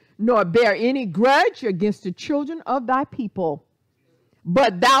avenge nor bear any grudge against the children of thy people.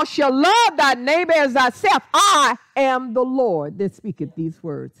 But thou shalt love thy neighbor as thyself. I am the Lord that speaketh these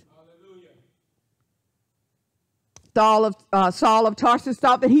words. Saul of Tarsus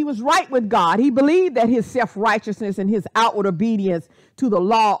thought that he was right with God. He believed that his self-righteousness and his outward obedience to the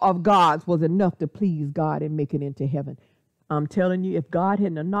law of God was enough to please God and make it into heaven. I'm telling you, if God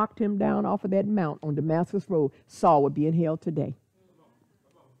hadn't knocked him down off of that mount on Damascus Road, Saul would be in hell today.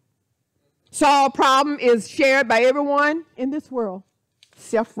 Saul's problem is shared by everyone in this world.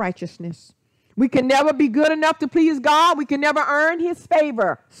 Self-righteousness. We can never be good enough to please God. We can never earn his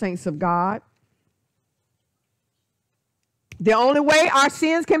favor, saints of God. The only way our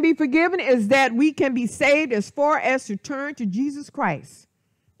sins can be forgiven is that we can be saved as far as to turn to Jesus Christ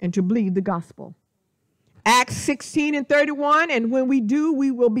and to believe the gospel. Acts 16 and 31, and when we do,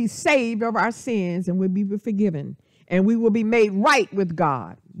 we will be saved of our sins and will be forgiven, and we will be made right with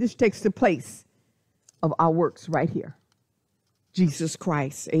God. This takes the place of our works right here. Jesus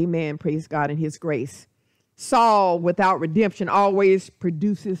Christ, amen, praise God and his grace. Saul, without redemption, always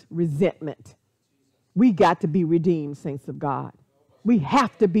produces resentment. We got to be redeemed, saints of God. We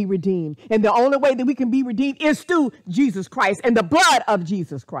have to be redeemed. And the only way that we can be redeemed is through Jesus Christ and the blood of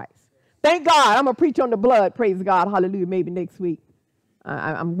Jesus Christ. Thank God. I'm going to preach on the blood. Praise God. Hallelujah. Maybe next week.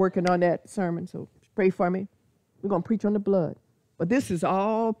 I'm working on that sermon, so pray for me. We're going to preach on the blood. But this is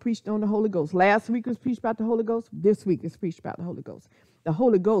all preached on the Holy Ghost. Last week was preached about the Holy Ghost. This week is preached about the Holy Ghost. The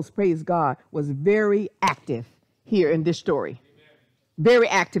Holy Ghost, praise God, was very active here in this story. Very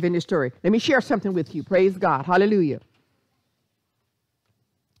active in this story. Let me share something with you. Praise God. Hallelujah.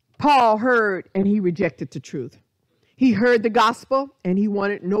 Paul heard and he rejected the truth. He heard the gospel and he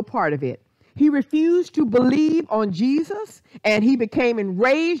wanted no part of it. He refused to believe on Jesus and he became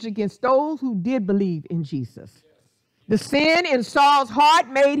enraged against those who did believe in Jesus. The sin in Saul's heart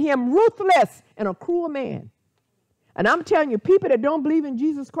made him ruthless and a cruel man. And I'm telling you, people that don't believe in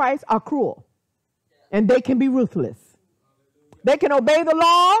Jesus Christ are cruel. And they can be ruthless. They can obey the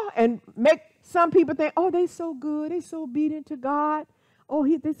law and make some people think, oh, they're so good. They're so obedient to God. Oh,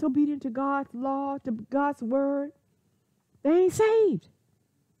 they're so obedient to God's law, to God's word. They ain't saved.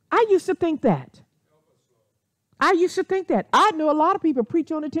 I used to think that. I know a lot of people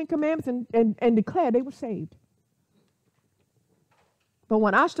preach on the Ten Commandments and declare they were saved. But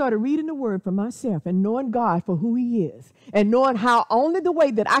when I started reading the word for myself and knowing God for who he is and knowing how only the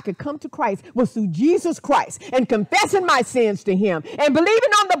way that I could come to Christ was through Jesus Christ and confessing my sins to him and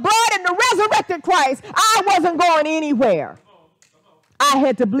believing on the blood and the resurrected Christ, I wasn't going anywhere. I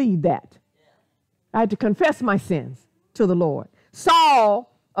had to believe that. I had to confess my sins to the Lord. Saul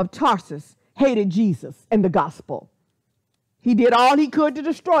of Tarsus hated Jesus and the gospel. He did all he could to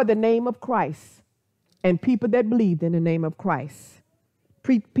destroy the name of Christ and people that believed in the name of Christ.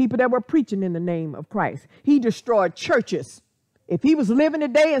 People that were preaching in the name of Christ. He destroyed churches. If he was living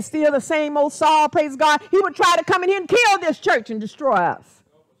today and still the same old Saul, praise God, he would try to come in here and kill this church and destroy us.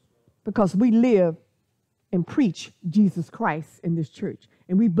 Because we live and preach Jesus Christ in this church.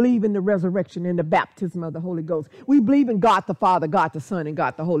 And we believe in the resurrection and the baptism of the Holy Ghost. We believe in God the Father, God the Son, and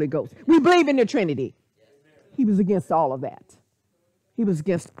God the Holy Ghost. We believe in the Trinity. He was against all of that. He was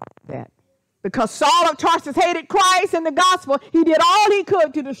against all of that. Because Saul of Tarsus hated Christ and the gospel, he did all he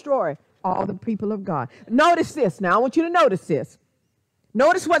could to destroy all the people of God. Notice this. Now, I want you to notice this.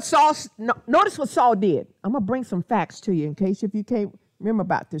 Notice what Saul did. I'm going to bring some facts to you in case if you can't remember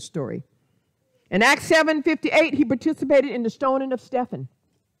about this story. In Acts 7:58, he participated in the stoning of Stephen.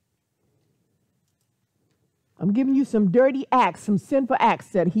 I'm giving you some dirty acts, some sinful acts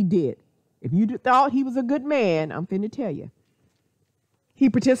that he did. If you thought he was a good man, I'm finna tell you. He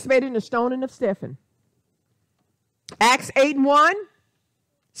participated in the stoning of Stephen. Acts 8:1,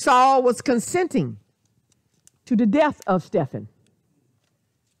 Saul was consenting to the death of Stephen.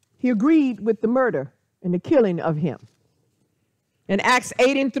 He agreed with the murder and the killing of him. In Acts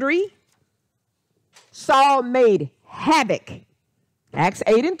 8:3, Saul made havoc. Acts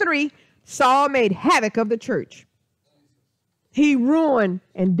 8:3, Saul made havoc of the church. He ruined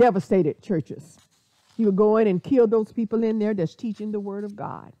and devastated churches. He would go in and kill those people in there that's teaching the word of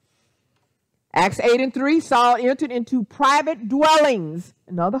God. Acts 8:3, Saul entered into private dwellings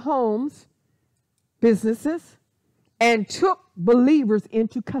and other homes, businesses, and took believers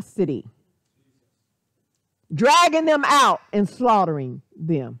into custody, dragging them out and slaughtering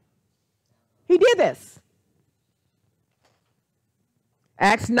them. He did this.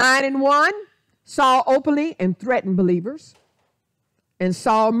 Acts 9:1, Saul openly and threatened believers, and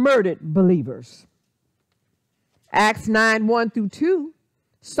Saul murdered believers. Acts 9:1-2,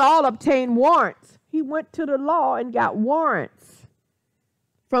 Saul obtained warrants. He went to the law and got warrants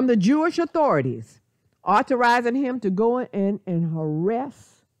from the Jewish authorities, authorizing him to go in and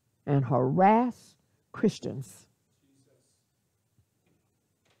harass Christians.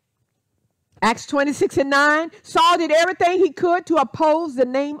 Acts 26:9, Saul did everything he could to oppose the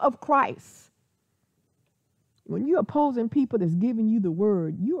name of Christ. When you're opposing people that's giving you the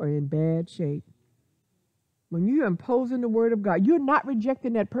word, you are in bad shape. When you're imposing the word of God, you're not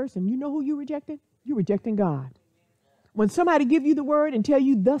rejecting that person. You know who you're rejecting? You're rejecting God. When somebody give you the word and tell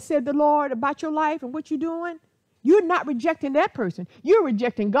you, thus said the Lord, about your life and what you're doing, you're not rejecting that person. You're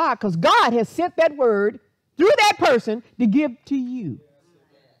rejecting God because God has sent that word through that person to give to you.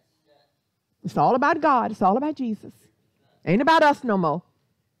 It's all about God. It's all about Jesus. Ain't about us no more.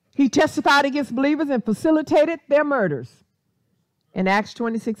 He testified against believers and facilitated their murders in Acts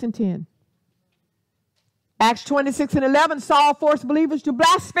 26:10. Acts 26:11, Saul forced believers to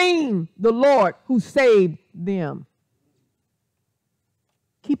blaspheme the Lord who saved them.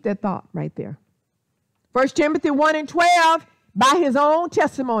 Keep that thought right there. 1 Timothy 1:12, by his own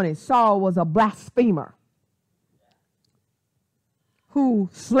testimony, Saul was a blasphemer who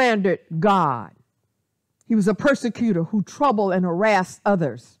slandered God. He was a persecutor who troubled and harassed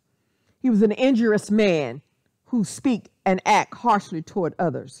others. He was an injurious man who speak and act harshly toward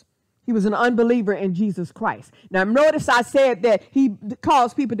others. He was an unbeliever in Jesus Christ. Now, notice I said that he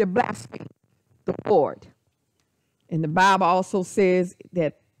caused people to blaspheme the Lord. And the Bible also says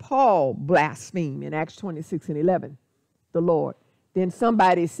that Paul blasphemed in Acts 26:11, the Lord. Then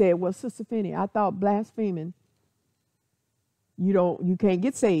somebody said, well, Sister Finney, I thought blaspheming, you can't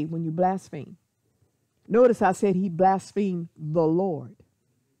get saved when you blaspheme. Notice I said he blasphemed the Lord.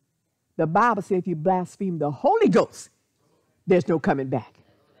 The Bible says if you blaspheme the Holy Ghost, there's no coming back.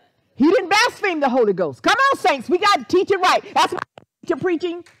 He didn't blaspheme the Holy Ghost. Come on, saints, we got to teach it right. That's why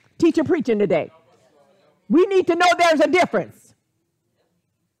teacher preaching today. We need to know there's a difference.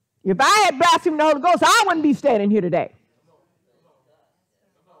 If I had blasphemed the Holy Ghost, I wouldn't be standing here today.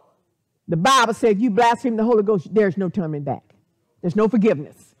 The Bible says if you blaspheme the Holy Ghost, there's no turning back. There's no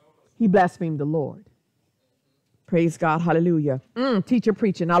forgiveness. He blasphemed the Lord. Praise God. Hallelujah. Teacher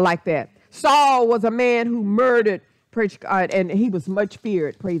preaching. I like that. Saul was a man who murdered, praise God, and he was much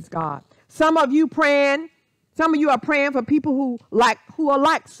feared. Praise God. Some of you are praying for people who are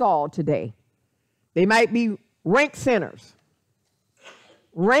like Saul today. They might be rank sinners.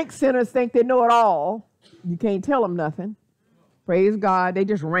 Rank sinners think they know it all. You can't tell them nothing. Praise God. They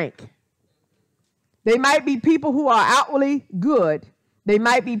just rank. They might be people who are outwardly good. They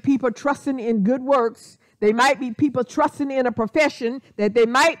might be people trusting in good works. They might be people trusting in a profession that they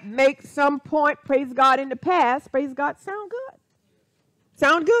might make some point, praise God, in the past. Praise God, sound good.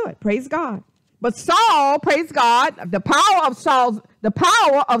 Sound good, praise God. But Saul, praise God, the power of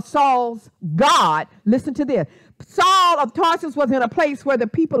Saul's God, listen to this. Saul of Tarsus was in a place where the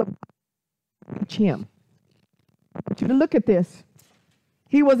people reach him. I want you to look at this.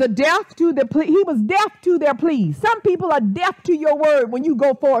 He was deaf to their pleas. Some people are deaf to your word when you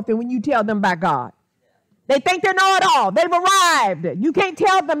go forth and when you tell them about God. They think they know it all. They've arrived. You can't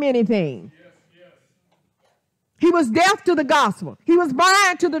tell them anything. He was deaf to the gospel. He was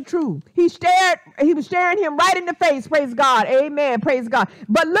blind to the truth. He was staring him right in the face. Praise God. Amen. Praise God.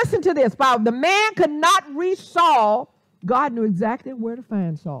 But listen to this. While the man could not reach Saul, God knew exactly where to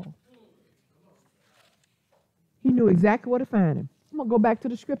find Saul. He knew exactly where to find him. I'm going to go back to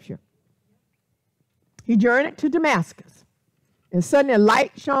the scripture. He journeyed to Damascus, and suddenly a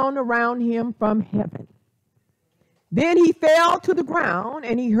light shone around him from heaven. Then he fell to the ground,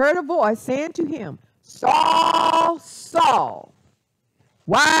 and he heard a voice saying to him, Saul, Saul,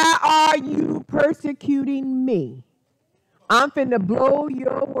 why are you persecuting me? I'm finna blow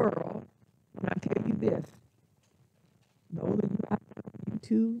your world. And I tell you this, those of you out on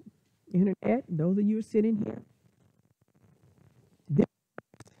YouTube, internet, those of you who are sitting here, this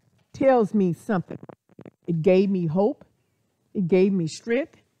tells me something. It gave me hope. It gave me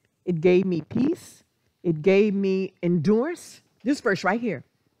strength. It gave me peace. It gave me endurance. This verse right here.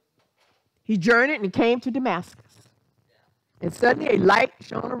 He journeyed and came to Damascus. And suddenly a light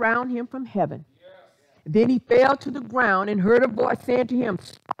shone around him from heaven. Then he fell to the ground and heard a voice saying to him,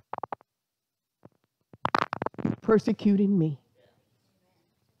 "You're persecuting me."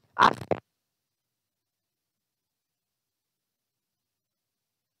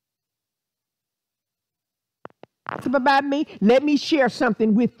 About me, let me share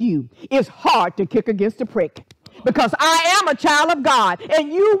something with you. It's hard to kick against the prick because I am a child of God,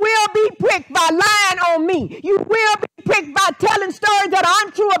 and you will be pricked by lying on me. You will be pricked by telling stories that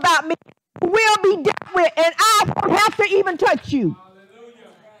aren't true about me. You will be dealt with, and I won't have to even touch you.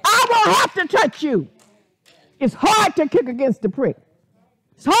 I won't have to touch you. It's hard to kick against the prick.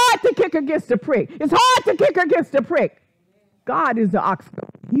 It's hard to kick against the prick. It's hard to kick against the prick. God is the ox goad.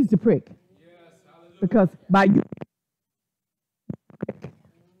 He's the prick. Because by you,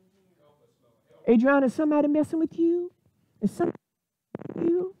 Adriana, is somebody messing with you? Is somebody messing with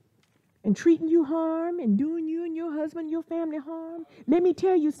you and treating you harm and doing you and your husband, your family harm? Let me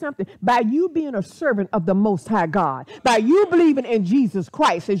tell you something. By you being a servant of the Most High God, by you believing in Jesus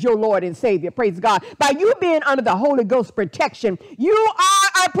Christ as your Lord and Savior, praise God, by you being under the Holy Ghost protection, you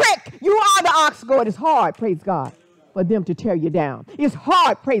are a prick. You are the ox goad. It's hard, praise God, for them to tear you down. It's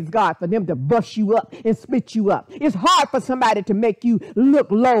hard, praise God, for them to bust you up and spit you up. It's hard for somebody to make you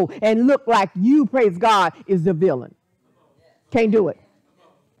look low and look like you, praise God, is the villain. Can't do it.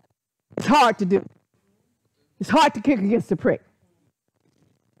 It's hard to do. It's hard to kick against the prick.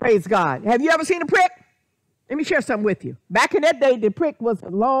 Praise God. Have you ever seen a prick? Let me share something with you. Back in that day, the prick was a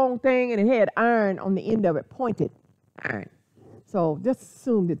long thing and it had iron on the end of it, pointed iron. So just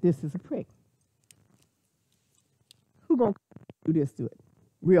assume that this is a prick. Who's going to do this to it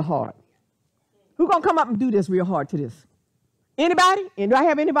real hard? Who's going to come up and do this real hard to this? Anybody? And do I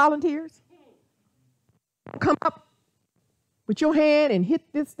have any volunteers? come up with your hand and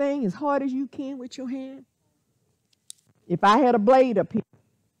hit this thing as hard as you can with your hand? If I had a blade up here,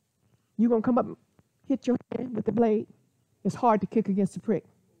 you going to come up and hit your hand with the blade? It's hard to kick against the prick.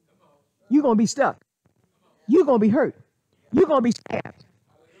 You're going to be stuck. You're going to be hurt. You're going to be stabbed.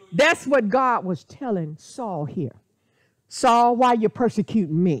 That's what God was telling Saul here. Saul, why you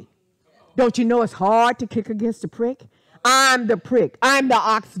persecuting me? Don't you know it's hard to kick against the prick? I'm the prick. I'm the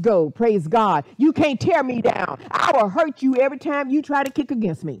ox goad. Praise God. You can't tear me down. I will hurt you every time you try to kick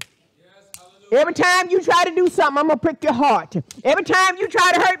against me. Every time you try to do something, I'm going to prick your heart. Every time you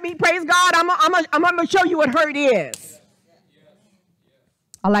try to hurt me, praise God, I'm going to show you what hurt is.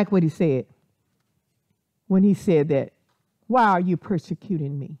 I like what he said when he said that. Why are you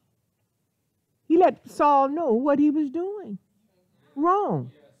persecuting me? He let Saul know what he was doing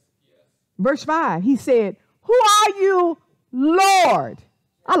wrong. Verse 5, he said, who are you, Lord?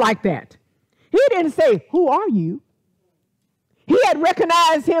 I like that. He didn't say, who are you? He had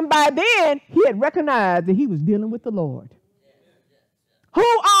recognized him by then. He had recognized that he was dealing with the Lord.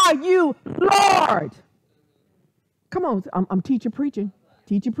 Who are you, Lord? Come on, I'm teaching preaching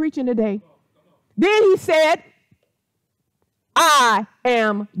today. Then he said, I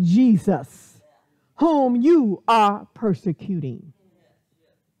am Jesus, whom you are persecuting.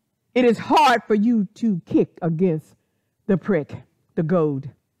 It is hard for you to kick against the prick, the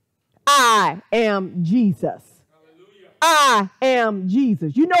goad. I am Jesus. I am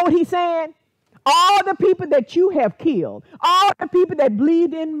Jesus. You know what he's saying? All the people that you have killed, all the people that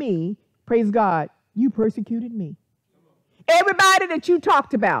believed in me, praise God, you persecuted me. Everybody that you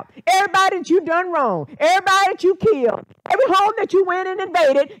talked about, everybody that you done wrong, everybody that you killed, every home that you went and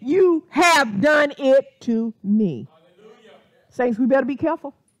invaded, you have done it to me. Hallelujah. Saints, we better be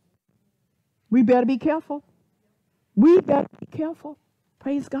careful. We better be careful. We better be careful.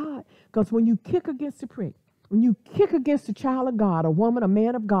 Praise God. Because when you kick against the prick, when you kick against a child of God, a woman, a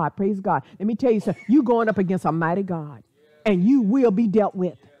man of God, praise God, let me tell you something, you're going up against a mighty God, and you will be dealt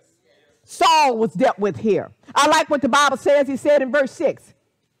with. Saul was dealt with here. I like what the Bible says. He said in verse 6,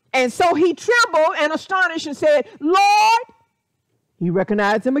 and so he trembled and astonished and said, Lord. He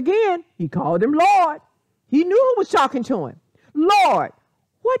recognized him again. He called him Lord. He knew who was talking to him. Lord,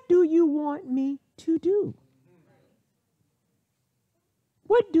 what do you want me to do?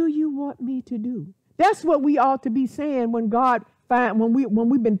 What do you want me to do? That's what we ought to be saying when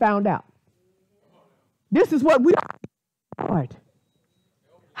we've been found out. This is what we are. Lord,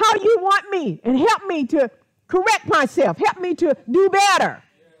 how you want me, and help me to correct myself. Help me to do better.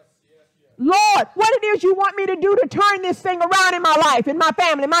 Lord, what it is you want me to do to turn this thing around in my life, in my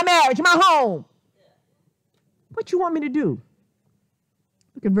family, my marriage, my home. What you want me to do?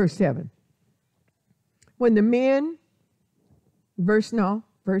 Look at verse 7. When the men, verse 6.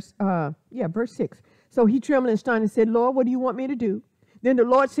 So he trembled and astonished and said, Lord, what do you want me to do? Then the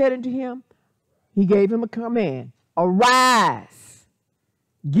Lord said unto him, he gave him a command, arise,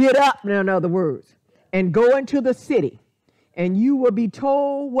 get up, in other words, and go into the city, and you will be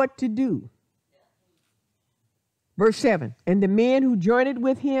told what to do. Verse 7, and the men who journeyed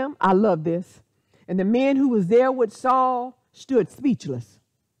with him, I love this, and the men who was there with Saul stood speechless.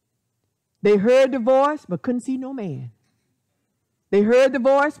 They heard the voice, but couldn't see no man. They heard the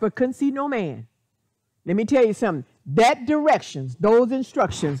voice, but couldn't see no man. Let me tell you something. That directions, those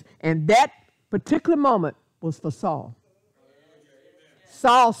instructions, and that particular moment was for Saul.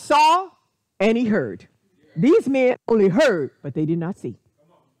 Saul saw and he heard. These men only heard, but they did not see.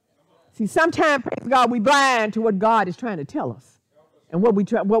 See, sometimes, praise God, we blind to what God is trying to tell us and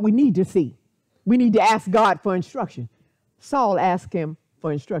what we need to see. We need to ask God for instruction. Saul asked him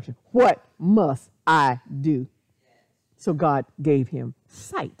for instruction. What must I do? So God gave him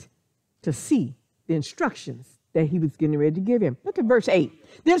sight to see the instructions that he was getting ready to give him. Look at verse 8.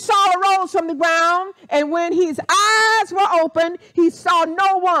 Then Saul arose from the ground, and when his eyes were opened, he saw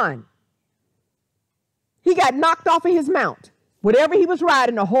no one. He got knocked off of his mount. Whatever he was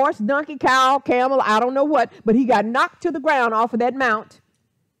riding, a horse, donkey, cow, camel, I don't know what, but he got knocked to the ground off of that mount.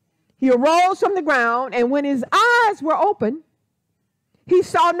 He arose from the ground, and when his eyes were open, he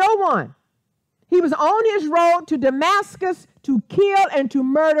saw no one. He was on his road to Damascus to kill and to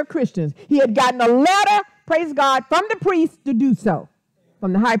murder Christians. He had gotten a letter, praise God, from the priest to do so,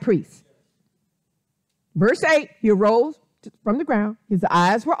 from the high priest. Verse 8, he arose from the ground. His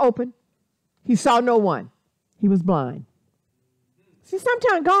eyes were open. He saw no one. He was blind. See,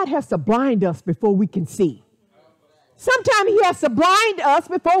 sometimes God has to blind us before we can see. Sometimes he has to blind us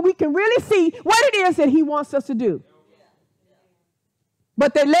before we can really see what it is that he wants us to do.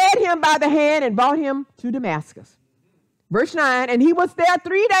 But they led him by the hand and brought him to Damascus. Verse 9, and he was there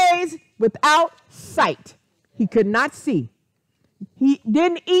 3 days without sight, He could not see. He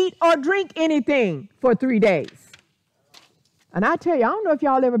didn't eat or drink anything for 3 days. And I tell you, I don't know if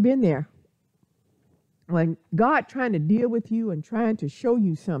y'all ever been there. When God trying to deal with you and trying to show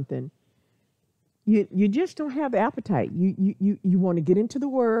you something, you just don't have the appetite. You want to get into the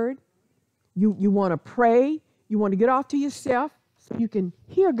Word. You want to pray. You want to get off to yourself so you can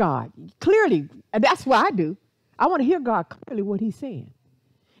hear God clearly. And that's what I do. I want to hear God clearly what he's saying.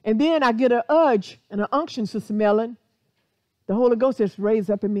 And then I get an urge and an unction, Sister Mellon. The Holy Ghost just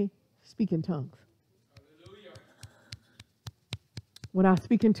raised up in me, speak in tongues. Hallelujah. When I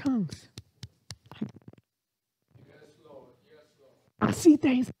speak in tongues, I see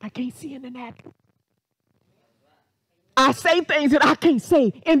things I can't see in the natural. I say things that I can't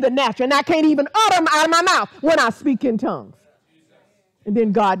say in the natural, and I can't even utter them out of my mouth when I speak in tongues. And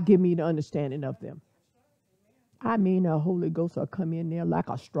then God give me the understanding of them. I mean, the Holy Ghost will come in there like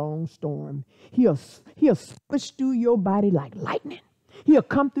a strong storm. He'll switch through your body like lightning. He'll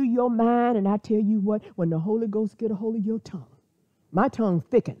come through your mind, and I tell you what, when the Holy Ghost get a hold of your tongue, my tongue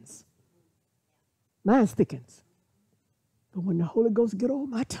thickens. Mine thickens. But when the Holy Ghost get over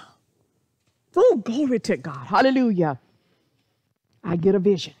my tongue, oh, glory to God. Hallelujah. I get a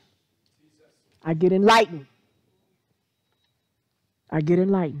vision. I get enlightened. I get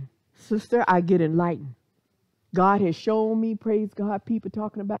enlightened. Sister, I get enlightened. God has shown me, praise God, people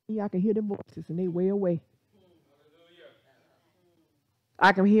talking about me. I can hear their voices and they way away.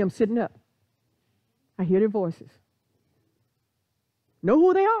 I can hear them sitting up. I hear their voices. Know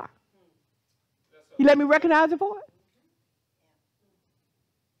who they are. He let me recognize the voice.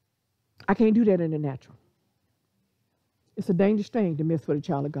 I can't do that in the natural. It's a dangerous thing to mess with a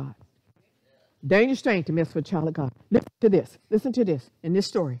child of God. Dangerous thing to mess with a child of God. Listen to this. Listen to this in this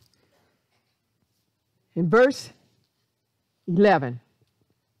story. In verse 11.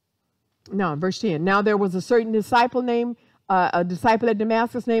 No, verse 10. Now there was a certain disciple at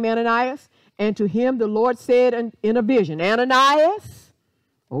Damascus named Ananias, and to him the Lord said in a vision, Ananias.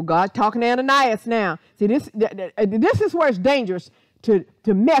 Oh, God, talking to Ananias now. See, this is where it's dangerous to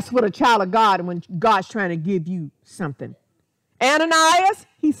mess with a child of God when God's trying to give you something. Ananias,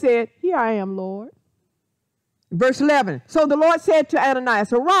 he said, here I am, Lord. Verse 11. So the Lord said to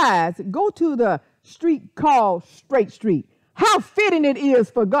Ananias, arise, go to the street called Straight Street. How fitting it is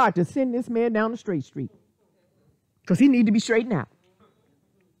for God to send this man down the straight street. Because he needed to be straightened out.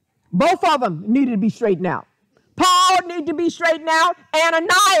 Both of them needed to be straightened out. Paul needed to be straightened out.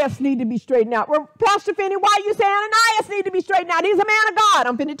 Ananias needed to be straightened out. Well, Pastor Finney, why you say Ananias needed to be straightened out? He's a man of God.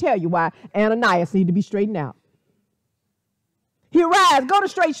 I'm going to tell you why Ananias needed to be straightened out. He arise, go to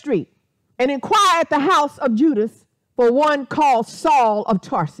Straight Street, and inquire at the house of Judas for one called Saul of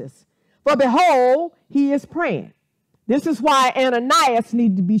Tarsus. For behold, he is praying. This is why Ananias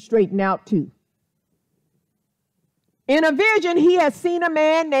needed to be straightened out too. In a vision, he has seen a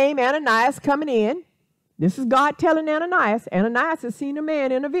man named Ananias coming in. This is God telling Ananias. Ananias has seen a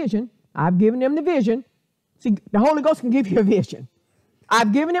man in a vision. I've given him the vision. See, the Holy Ghost can give you a vision.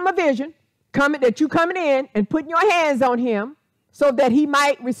 I've given him a vision that you coming in and putting your hands on him so that he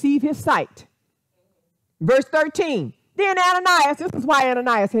might receive his sight. Verse 13. Then Ananias, this is why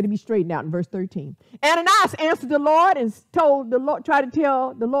Ananias had to be straightened out in verse 13. Ananias answered the Lord and tried to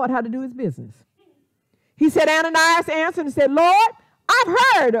tell the Lord how to do his business. He said, Ananias answered and said, Lord, I've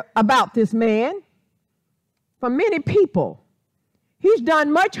heard about this man from many people. He's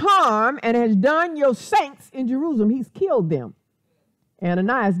done much harm and has done your saints in Jerusalem. He's killed them.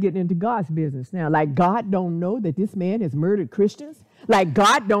 Ananias getting into God's business now. Like God don't know that this man has murdered Christians. Like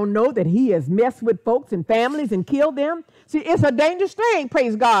God don't know that he has messed with folks and families and killed them. See, it's a dangerous thing,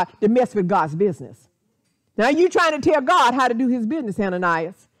 praise God, to mess with God's business. Now you trying to tell God how to do his business,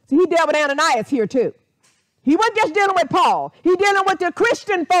 Ananias. See, he dealt with Ananias here too. He wasn't just dealing with Paul. He dealing with the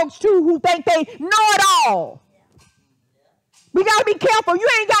Christian folks too who think they know it all. We got to be careful. You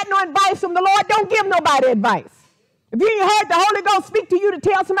ain't got no advice from the Lord. Don't give nobody advice. If you ain't heard the Holy Ghost speak to you to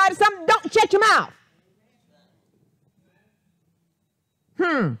tell somebody something, don't shut your mouth.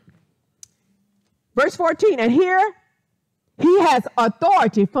 Verse 14, and here he has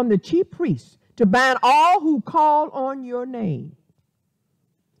authority from the chief priests to bind all who call on your name.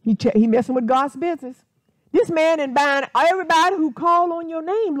 He messing with God's business. This man and bind everybody who call on your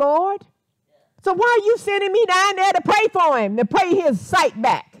name, Lord. So why are you sending me down there to pray for him, to pray his sight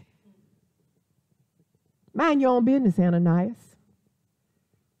back? Mind your own business, Ananias.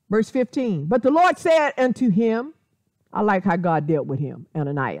 Verse 15, but the Lord said unto him, I like how God dealt with him,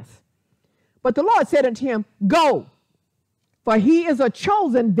 Ananias. But the Lord said unto him, go, for he is a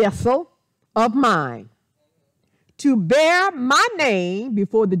chosen vessel of mine to bear my name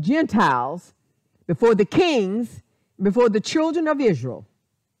before the Gentiles before the kings, before the children of Israel.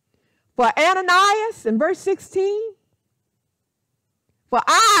 For Ananias, in verse 16, for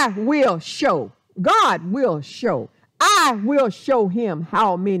I will show, God will show, I will show him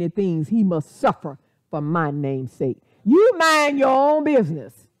how many things he must suffer for my name's sake. You mind your own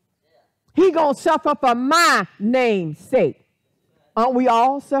business. He gonna suffer for my name's sake. Aren't we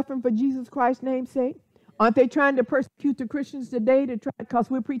all suffering for Jesus Christ's name's sake? Aren't they trying to persecute the Christians today because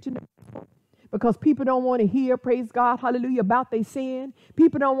we're preaching the gospel? Because people don't want to hear, praise God, hallelujah, about their sin.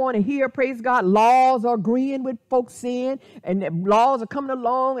 People don't want to hear, praise God, laws are agreeing with folks' sin, and laws are coming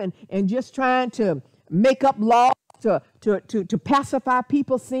along and just trying to make up laws to pacify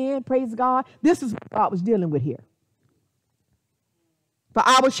people's sin, praise God. This is what God was dealing with here. For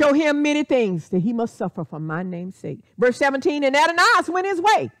I will show him many things that he must suffer for my name's sake. Verse 17, and Ananias went his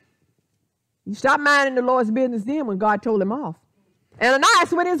way. He stopped minding the Lord's business then when God told him off.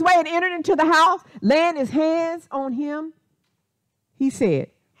 Ananias went his way and entered into the house, laying his hands on him. He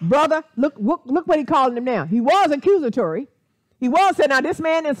said, brother, look what he called him now. He was accusatory. He was saying, now this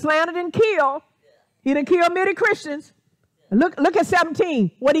man is slandered and killed. He done killed many Christians. And look at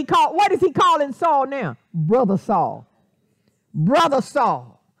 17. What is he calling Saul now? Brother Saul. Brother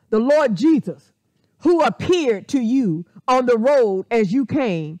Saul, the Lord Jesus, who appeared to you on the road as you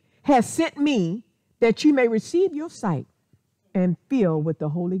came, has sent me that you may receive your sight and fill with the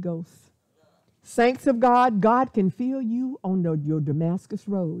Holy Ghost. Saints of God, God can fill you on your Damascus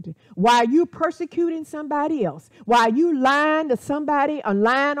road. While you persecuting somebody else, while you lying to somebody, or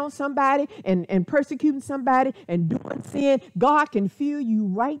lying on somebody and persecuting somebody and doing sin, God can fill you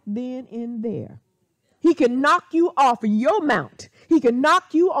right then and there. He can knock you off of your mount. He can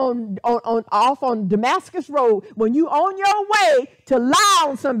knock you off on Damascus Road when you on your way to lie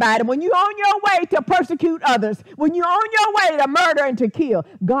on somebody, when you on your way to persecute others, when you on your way to murder and to kill.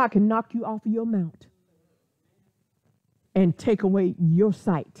 God can knock you off of your mount and take away your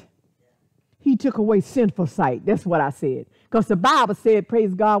sight. He took away sinful sight. That's what I said. Because the Bible said,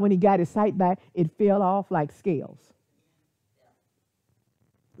 praise God, when he got his sight back, it fell off like scales.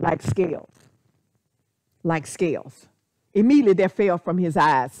 Like scales. Like scales. Immediately there fell from his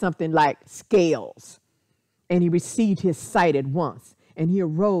eyes something like scales. And he received his sight at once. And he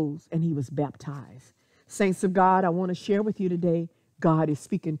arose and he was baptized. Saints of God, I want to share with you today, God is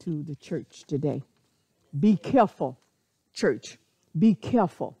speaking to the church today. Be careful, church. Be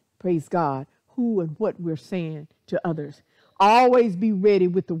careful, praise God, who and what we're saying to others. Always be ready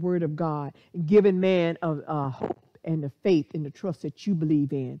with the word of God, giving man a hope and the faith and the trust that you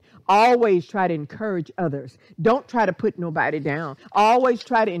believe in. Always try to encourage others. Don't try to put nobody down. Always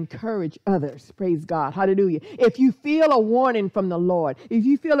try to encourage others. Praise God. Hallelujah. If you feel a warning from the Lord, if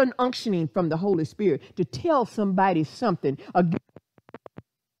you feel an unctioning from the Holy Spirit to tell somebody something,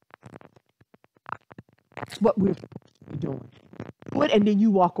 that's what we're doing. Do it and then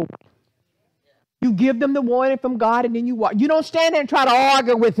you walk away. You give them the warning from God and then you walk. You don't stand there and try to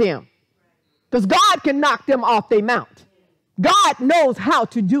argue with him. Because God can knock them off their mount. God knows how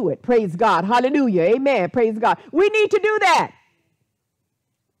to do it. Praise God. Hallelujah. Amen. Praise God. We need to do that.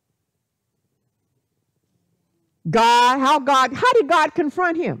 How did God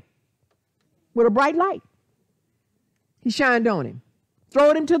confront him? With a bright light. He shined on him.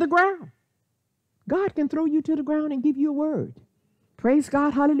 Throwed him to the ground. God can throw you to the ground and give you a word. Praise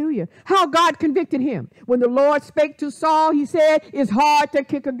God. Hallelujah. How God convicted him. When the Lord spake to Saul, he said, it's hard to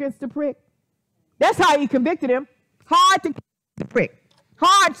kick against the prick. That's how he convicted him. Hard to kick the prick.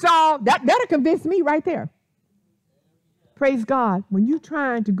 Hard, Saul. That'll convince me right there. Praise God. When you're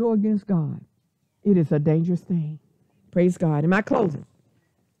trying to go against God, it is a dangerous thing. Praise God. Am I closing?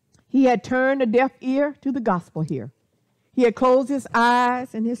 He had turned a deaf ear to the gospel here. He had closed his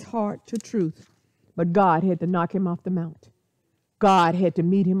eyes and his heart to truth. But God had to knock him off the mount. God had to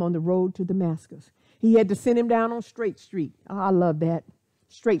meet him on the road to Damascus. He had to send him down on Straight Street. Oh, I love that.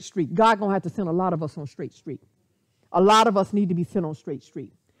 Straight Street. God going to have to send a lot of us on Straight Street. A lot of us need to be sent on Straight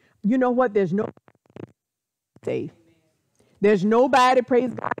Street. You know what? There's no safe. There's nobody,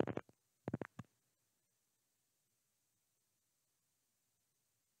 praise God.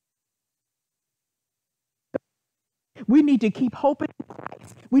 We need to keep hoping in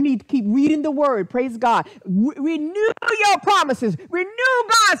Christ. We need to keep reading the word. Praise God. Renew your promises. Renew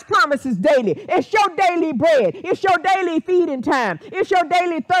God's promises daily. It's your daily bread. It's your daily feeding time. It's your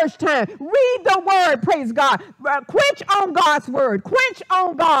daily thirst time. Read the word. Praise God. Quench on God's word. Quench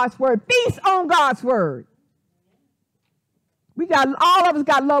on God's word. Feast on God's word. All of us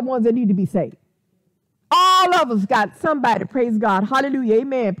got loved ones that need to be saved. All of us got somebody, praise God. Hallelujah.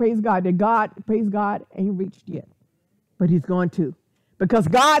 Amen. Praise God. That God, praise God, ain't reached yet. But he's going to. Because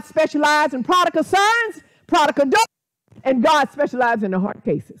God specializes in prodigal sons, prodigal daughters, and God specializes in the hard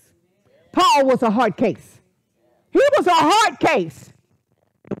cases. Paul was a hard case. He was a hard case.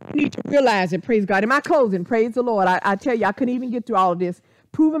 We need to realize it, praise God. In my closing, praise the Lord. I tell you, I couldn't even get through all of this.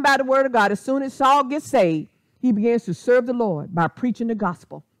 Proven by the word of God, as soon as Saul gets saved, he begins to serve the Lord by preaching the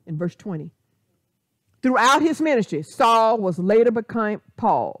gospel in verse 20. Throughout his ministry, Saul was later become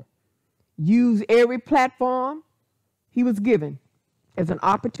Paul. Used every platform he was given as an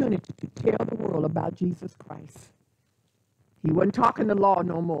opportunity to tell the world about Jesus Christ. He wasn't talking the law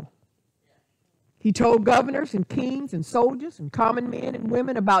no more. He told governors and kings and soldiers and common men and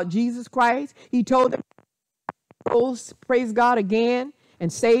women about Jesus Christ. He told them, praise God again,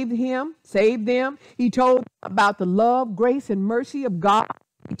 and saved them. He told them about the love, grace, and mercy of God.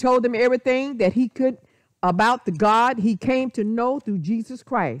 He told them everything that he could about the God he came to know through Jesus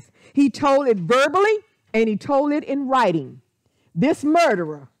Christ. He told it verbally and he told it in writing. This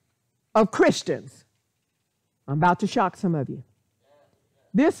murderer of Christians, I'm about to shock some of you.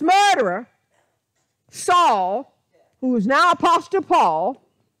 This murderer, Saul, who is now Apostle Paul,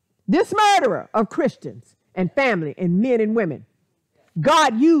 this murderer of Christians and family and men and women,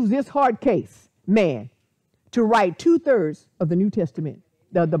 God used this hard case man to write 2/3 of the New Testament,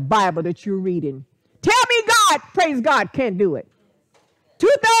 the Bible that you're reading. Tell me God, praise God, can't do it.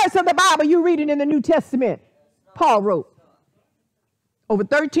 2/3 of the Bible you're reading in the New Testament, Paul wrote. Over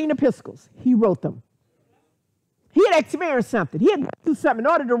 13 epistles, he wrote them. He had experienced something. He had to do something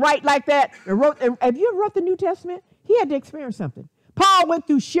in order to write like that. And have you ever wrote the New Testament? He had to experience something. Paul went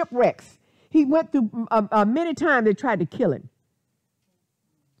through shipwrecks. He went through many times they tried to kill him.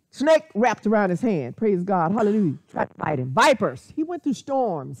 Snake wrapped around his hand. Praise God. Hallelujah. Tried to fight him. Vipers. He went through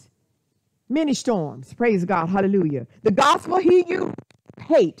storms. Many storms. Praise God. Hallelujah. The gospel he used,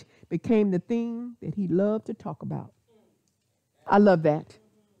 hate, became the thing that he loved to talk about. I love that.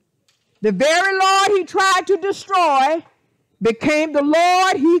 The very Lord he tried to destroy became the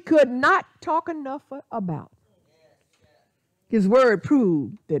Lord he could not talk enough about. His word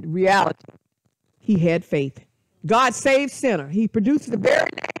proved that reality, he had faith. God saved sinner. He produces the very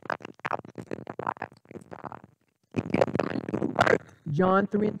name of the challenges in their lives. He gives them a new birth. John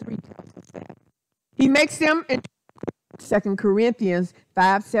 3:3 tells us that. He makes them, in 2 Corinthians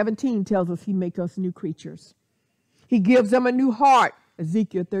 5:17 tells us he makes us new creatures. He gives them a new heart.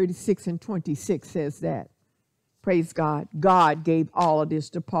 Ezekiel 36:26 says that. Praise God. God gave all of this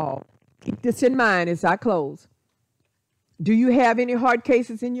to Paul. Keep this in mind as I close. Do you have any hard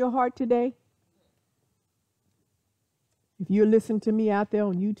cases in your heart today? If you're listening to me out there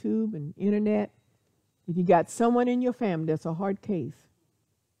on YouTube and internet, if you got someone in your family that's a hard case,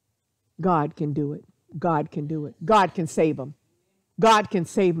 God can do it. God can do it. God can save them. God can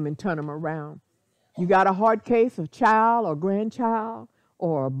save them and turn them around. You got a hard case of child or grandchild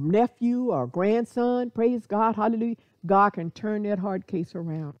or nephew or grandson, praise God, hallelujah. God can turn that hard case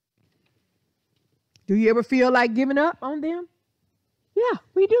around. Do you ever feel like giving up on them? Yeah,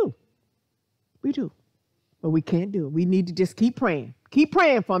 we do. We do. But we can't do it. We need to just keep praying. Keep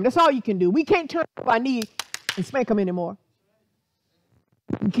praying for them. That's all you can do. We can't turn up our knee and spank them anymore.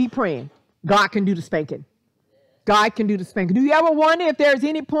 Keep praying. God can do the spanking. God can do the spanking. Do you ever wonder if there's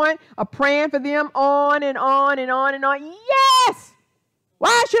any point of praying for them on and on and on and on? Yes!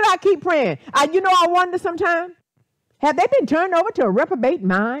 Why should I keep praying? I wonder sometimes, have they been turned over to a reprobate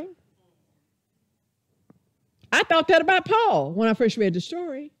mind? I thought that about Paul when I first read the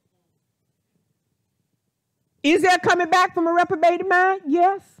story. Is there coming back from a reprobated mind?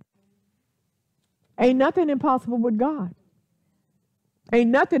 Yes. Ain't nothing impossible with God. Ain't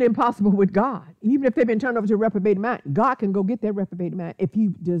nothing impossible with God. Even if they've been turned over to a reprobated mind, God can go get that reprobated mind if he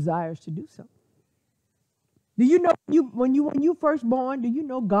desires to do so. Do you know when you first born, do you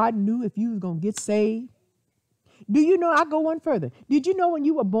know God knew if you was going to get saved? Do you know, I'll go one further. Did you know when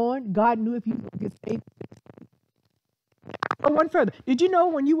you were born, God knew if you was going to get saved? I'll go one further. Did you know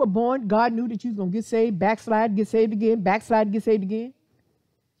when you were born, God knew that you was going to get saved, backslide, get saved again, backslide, get saved again?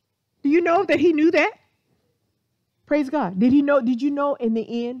 Do you know that he knew that? Praise God. Did you know in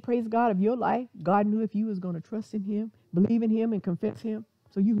the end, praise God, of your life, God knew if you was going to trust in him, believe in him, and confess him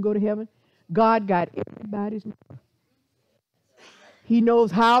so you can go to heaven? God got everybody's number. He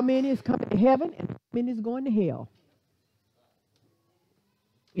knows how many is coming to heaven and how many is going to hell.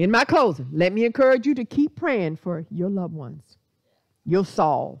 In my closing, let me encourage you to keep praying for your loved ones, your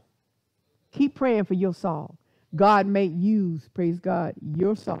Saul. Keep praying for your Saul. God may use, praise God,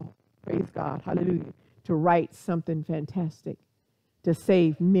 your Saul, praise God, hallelujah, to write something fantastic, to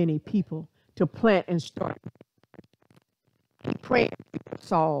save many people, to plant and start. Keep praying for your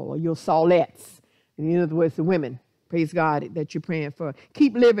Saul or your Saulettes. In other words, the women. Praise God that you're praying for.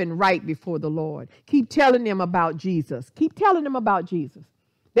 Keep living right before the Lord. Keep telling them about Jesus. Keep telling them about Jesus.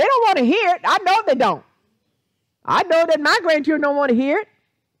 They don't want to hear it. I know they don't. I know that my grandchildren don't want to hear it.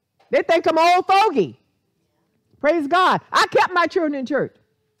 They think I'm old fogey. Praise God. I kept my children in church.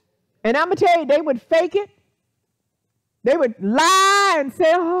 And I'm going to tell you, they would fake it. They would lie and say,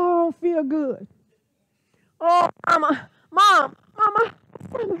 oh, I don't feel good. Oh, Mama,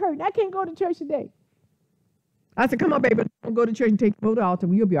 I'm hurting. I can't go to church today. I said, come on, baby. Don't go to church and take you to the altar.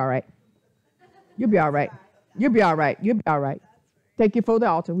 You'll be all right. You'll be all right. You'll be all right. You'll be all right. Take you for the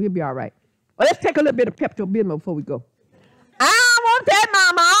altar. We'll be all right. Well, let's take a little bit of Pepto-Bismol before we go. I don't want that,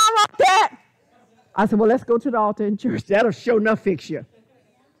 Mama. I don't want that. I said, well, let's go to the altar in church. That'll sure enough fix you.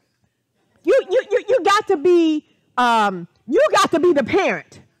 You got to be the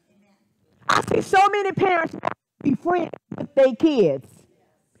parent. I see so many parents be friends with their kids.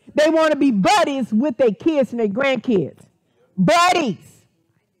 They want to be buddies with their kids and their grandkids. Buddies.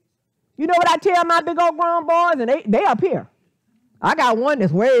 You know what I tell my big old grown boys? And they up here. I got one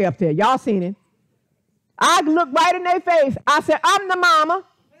that's way up there. Y'all seen him. I look right in their face. I said, I'm the mama.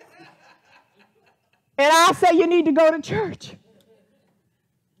 And I say, you need to go to church.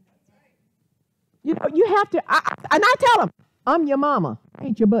 You know, you have to, and I tell them, I'm your mama. I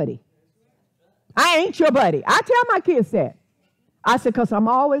ain't your buddy. I ain't your buddy. I tell my kids that. I said, because I'm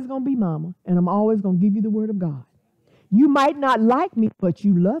always going to be mama, and I'm always going to give you the word of God. You might not like me, but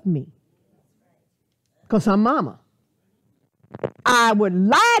you love me. Because I'm mama. I would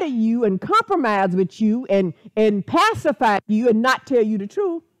lie to you and compromise with you and pacify you and not tell you the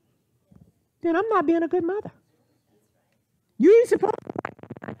truth, then I'm not being a good mother. You ain't supposed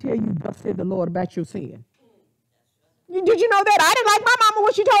to tell you, thus said the Lord, about your sin. Did you know that? I didn't like my mama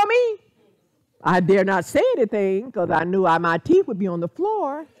when she told me. I dare not say anything because I knew my teeth would be on the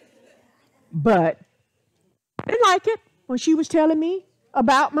floor. But I didn't like it when she was telling me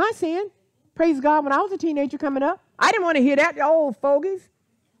about my sin. Praise God, when I was a teenager coming up, I didn't want to hear that, the old fogies.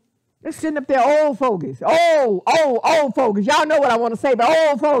 They're sitting up there, old fogies. Old fogies. Y'all know what I want to say, but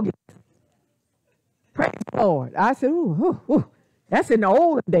old fogies. Praise the Lord. I said, ooh, that's in the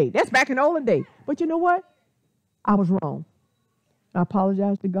olden days. That's back in the olden days. But you know what? I was wrong. I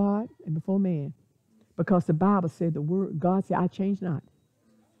apologize to God and before man. Because the Bible said the word, God said, I change not.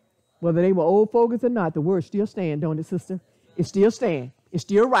 Whether they were old fogies or not, the word still stand, don't it, sister? It still stand. It's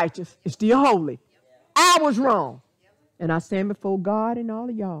still righteous. It's still holy. I was wrong. And I stand before God and all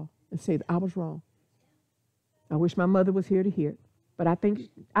of y'all and say that I was wrong. I wish my mother was here to hear it. But I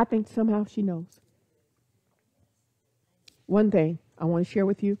think somehow she knows. One thing I want to share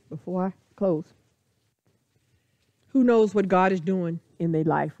with you before I close. Who knows what God is doing in their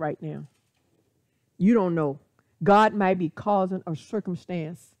life right now? You don't know. God might be causing a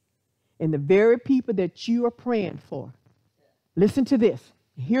circumstance in the very people that you are praying for. Listen to this.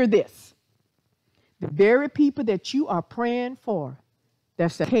 Hear this. The very people that you are praying for,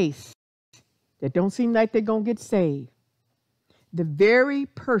 that's a case that don't seem like they're going to get saved. The very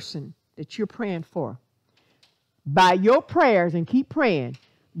person that you're praying for, by your prayers, and keep praying,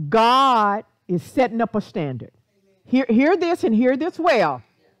 God is setting up a standard. Hear this and hear this well.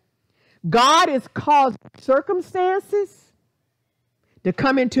 God is causing circumstances to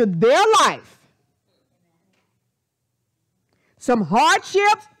come into their life. Some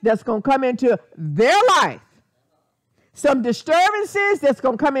hardships that's going to come into their life. Some disturbances that's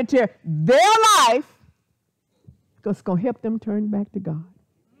going to come into their life that's going to help them turn back to God.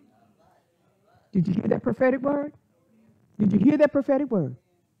 Did you hear that prophetic word? Did you hear that prophetic word?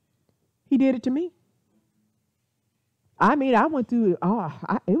 He did it to me. I mean, I went through,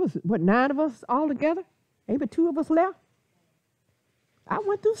 it was, 9 of us all together? Maybe 2 of us left. I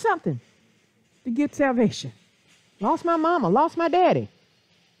went through something to get salvation. Lost my mama, lost my daddy.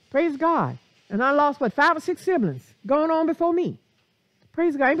 Praise God. And I lost, 5 or 6 siblings going on before me.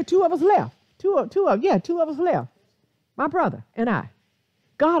 Praise God. Maybe 2 of us left. Two of us left. My brother and I.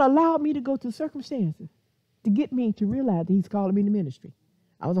 God allowed me to go through circumstances to get me to realize that he's calling me to ministry.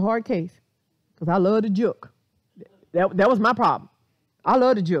 I was a hard case because I love to juke. That was my problem. I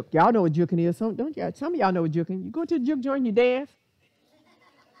love to juke. Y'all know what juking is, don't you? Some of y'all know what juking. You go to a juke joint, you dance,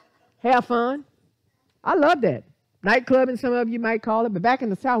 have fun. I love that. Nightclubbing, some of you might call it, but back in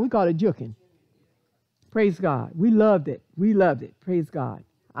the South, we call it juking. Praise God. We loved it. We loved it. Praise God.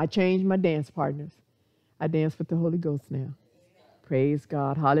 I changed my dance partners. I dance with the Holy Ghost now. Praise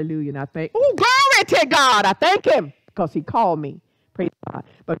God. Hallelujah. And I thank, glory to God. I thank him because he called me. Praise God.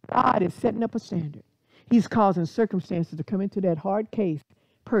 But God is setting up a standard. He's causing circumstances to come into that hard case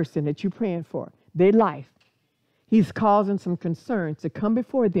person that you're praying for, their life. He's causing some concerns to come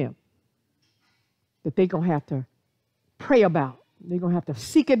before them that they're going to have to pray about. They're going to have to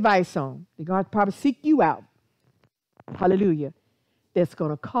seek advice on. They're going to probably seek you out. Hallelujah. That's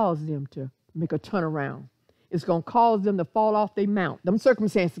going to cause them to make a turnaround. It's going to cause them to fall off their mount. Them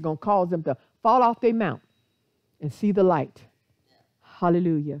circumstances are going to cause them to fall off their mount and see the light.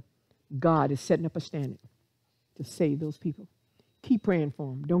 Hallelujah. God is setting up a standard to save those people. Keep praying for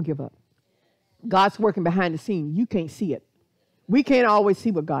them. Don't give up. God's working behind the scene. You can't see it. We can't always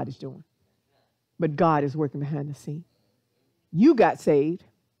see what God is doing. But God is working behind the scene. You got saved.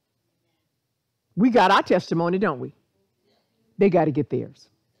 We got our testimony, don't we? They got to get theirs.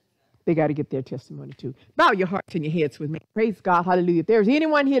 They got to get their testimony too. Bow your hearts and your heads with me. Praise God. Hallelujah. If there's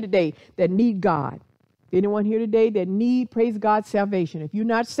anyone here today that need God, anyone here today that need, praise God, salvation. If you're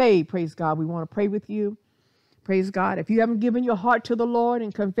not saved, praise God, we want to pray with you. Praise God. If you haven't given your heart to the Lord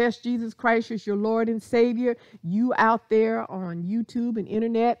and confessed Jesus Christ as your Lord and Savior, you out there on YouTube and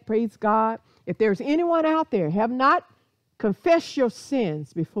internet, praise God. If there's anyone out there have not confessed your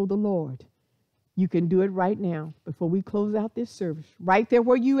sins before the Lord, you can do it right now before we close out this service. Right there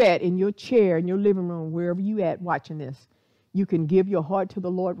where you at, in your chair, in your living room, wherever you at watching this, you can give your heart to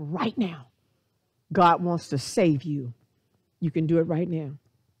the Lord right now. God wants to save you. You can do it right now.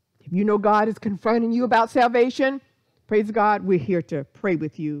 If you know God is confronting you about salvation, praise God, we're here to pray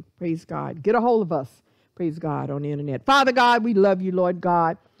with you. Praise God. Get a hold of us. Praise God on the internet. Father God, we love you, Lord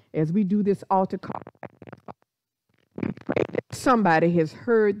God, as we do this altar call. We pray that somebody has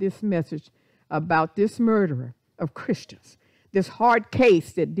heard this message about this murderer of Christians, this hard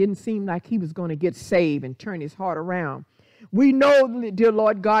case that didn't seem like he was going to get saved and turn his heart around. We know, dear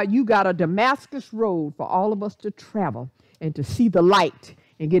Lord God, you got a Damascus road for all of us to travel and to see the light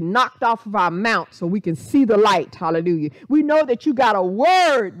and get knocked off of our mount so we can see the light. Hallelujah. We know that you got a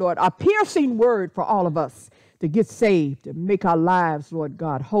word, Lord, a piercing word for all of us to get saved, to make our lives, Lord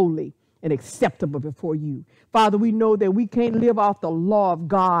God, holy and acceptable before you. Father, we know that we can't live off the law of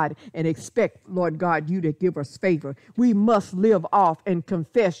God and expect, Lord God, you to give us favor. We must live off and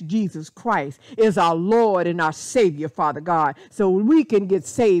confess Jesus Christ as our Lord and our Savior, Father God, so we can get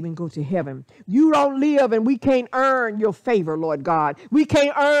saved and go to heaven. You don't live and we can't earn your favor, Lord God. We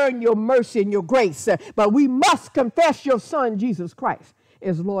can't earn your mercy and your grace, but we must confess your Son, Jesus Christ,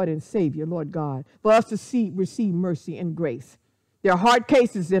 as Lord and Savior, Lord God, for us to receive mercy and grace. There are hard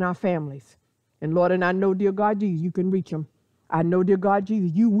cases in our families. And Lord, and I know, dear God Jesus, you can reach them. I know, dear God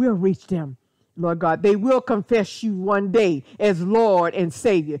Jesus, you will reach them. Lord God, they will confess you one day as Lord and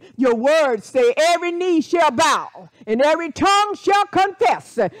Savior. Your words say every knee shall bow and every tongue shall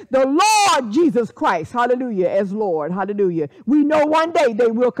confess the Lord Jesus Christ, hallelujah, as Lord, hallelujah. We know one day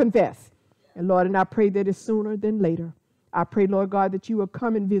they will confess. And Lord, and I pray that it's sooner than later. I pray, Lord God, that you will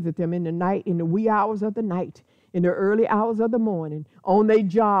come and visit them in the night, in the wee hours of the night, in the early hours of the morning, on their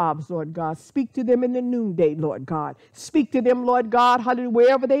jobs, Lord God. Speak to them in the noonday, Lord God. Speak to them, Lord God, hallelujah,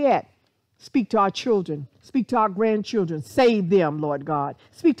 wherever they at. Speak to our children. Speak to our grandchildren. Save them, Lord God.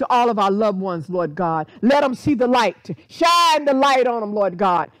 Speak to all of our loved ones, Lord God. Let them see the light. Shine the light on them, Lord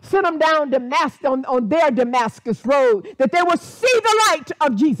God. Send them down on their Damascus road, that they will see the light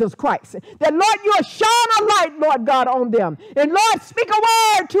of Jesus Christ. That, Lord, you will shine a light, Lord God, on them. And, Lord, speak a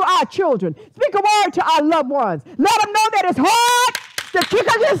word to our children. Speak a word to our loved ones. Let them know that it's hard to kick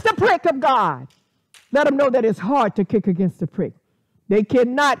against the prick of God. Let them know that it's hard to kick against the prick. They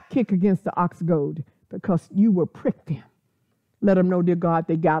cannot kick against the ox goad because you will prick them. Let them know, dear God,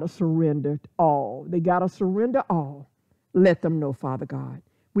 they got to surrender all. They got to surrender all. Let them know, Father God.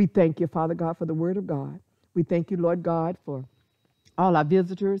 We thank you, Father God, for the word of God. We thank you, Lord God, for all our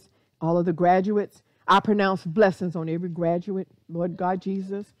visitors, all of the graduates. I pronounce blessings on every graduate, Lord God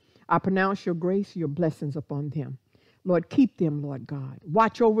Jesus. I pronounce your grace, your blessings upon them. Lord, keep them, Lord God.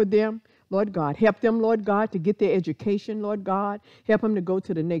 Watch over them. Lord God, help them, Lord God, to get their education, Lord God. Help them to go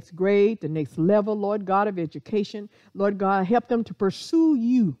to the next grade, the next level, Lord God, of education. Lord God, help them to pursue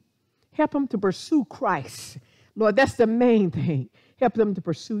you. Help them to pursue Christ. Lord, that's the main thing. Help them to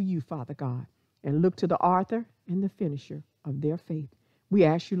pursue you, Father God, and look to the author and the finisher of their faith. We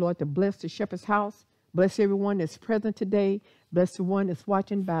ask you, Lord, to bless the Shepherd's House. Bless everyone that's present today. Bless the one that's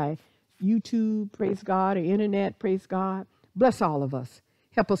watching by YouTube, praise God, or internet, praise God. Bless all of us.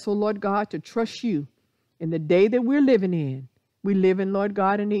 Help us, oh Lord God, to trust you in the day that we're living in. We live in, Lord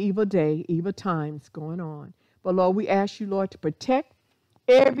God, in the evil day, evil times going on. But, Lord, we ask you, Lord, to protect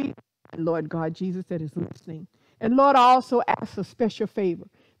every, Lord God, Jesus, that is listening. And, Lord, I also ask a special favor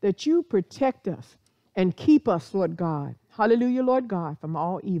that you protect us and keep us, Lord God. Hallelujah, Lord God, from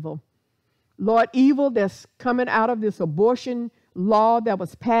all evil. Lord, evil that's coming out of this abortion law that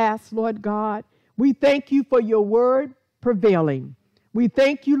was passed, Lord God. We thank you for your word prevailing. We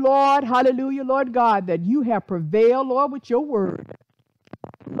thank you, Lord, hallelujah, Lord God, that you have prevailed, Lord, with your word.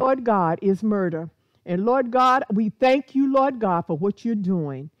 Lord God, is murder. And Lord God, we thank you, Lord God, for what you're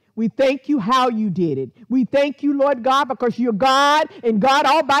doing. We thank you how you did it. We thank you, Lord God, because you're God and God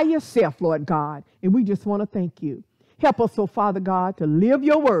all by yourself, Lord God. And we just want to thank you. Help us, oh Father God, to live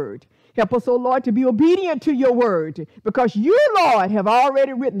your word. Help us, oh Lord, to be obedient to your word, because you, Lord, have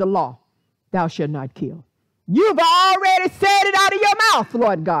already written the law. Thou shalt not kill. You've already said it out of your mouth,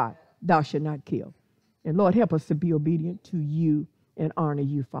 Lord God. Thou shalt not kill. And Lord, help us to be obedient to you and honor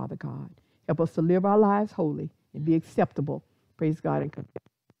you, Father God. Help us to live our lives holy and be acceptable. Praise God. And thank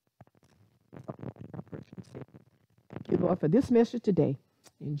you, Lord, for this message today.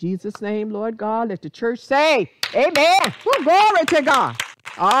 In Jesus' name, Lord God, let the church say, amen. Well, glory to God.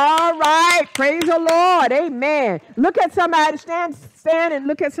 All right. Praise the Lord. Amen. Look at somebody, stand and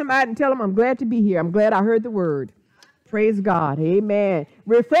look at somebody and tell them, I'm glad to be here. I'm glad I heard the word. Praise God. Amen.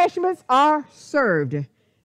 Refreshments are served.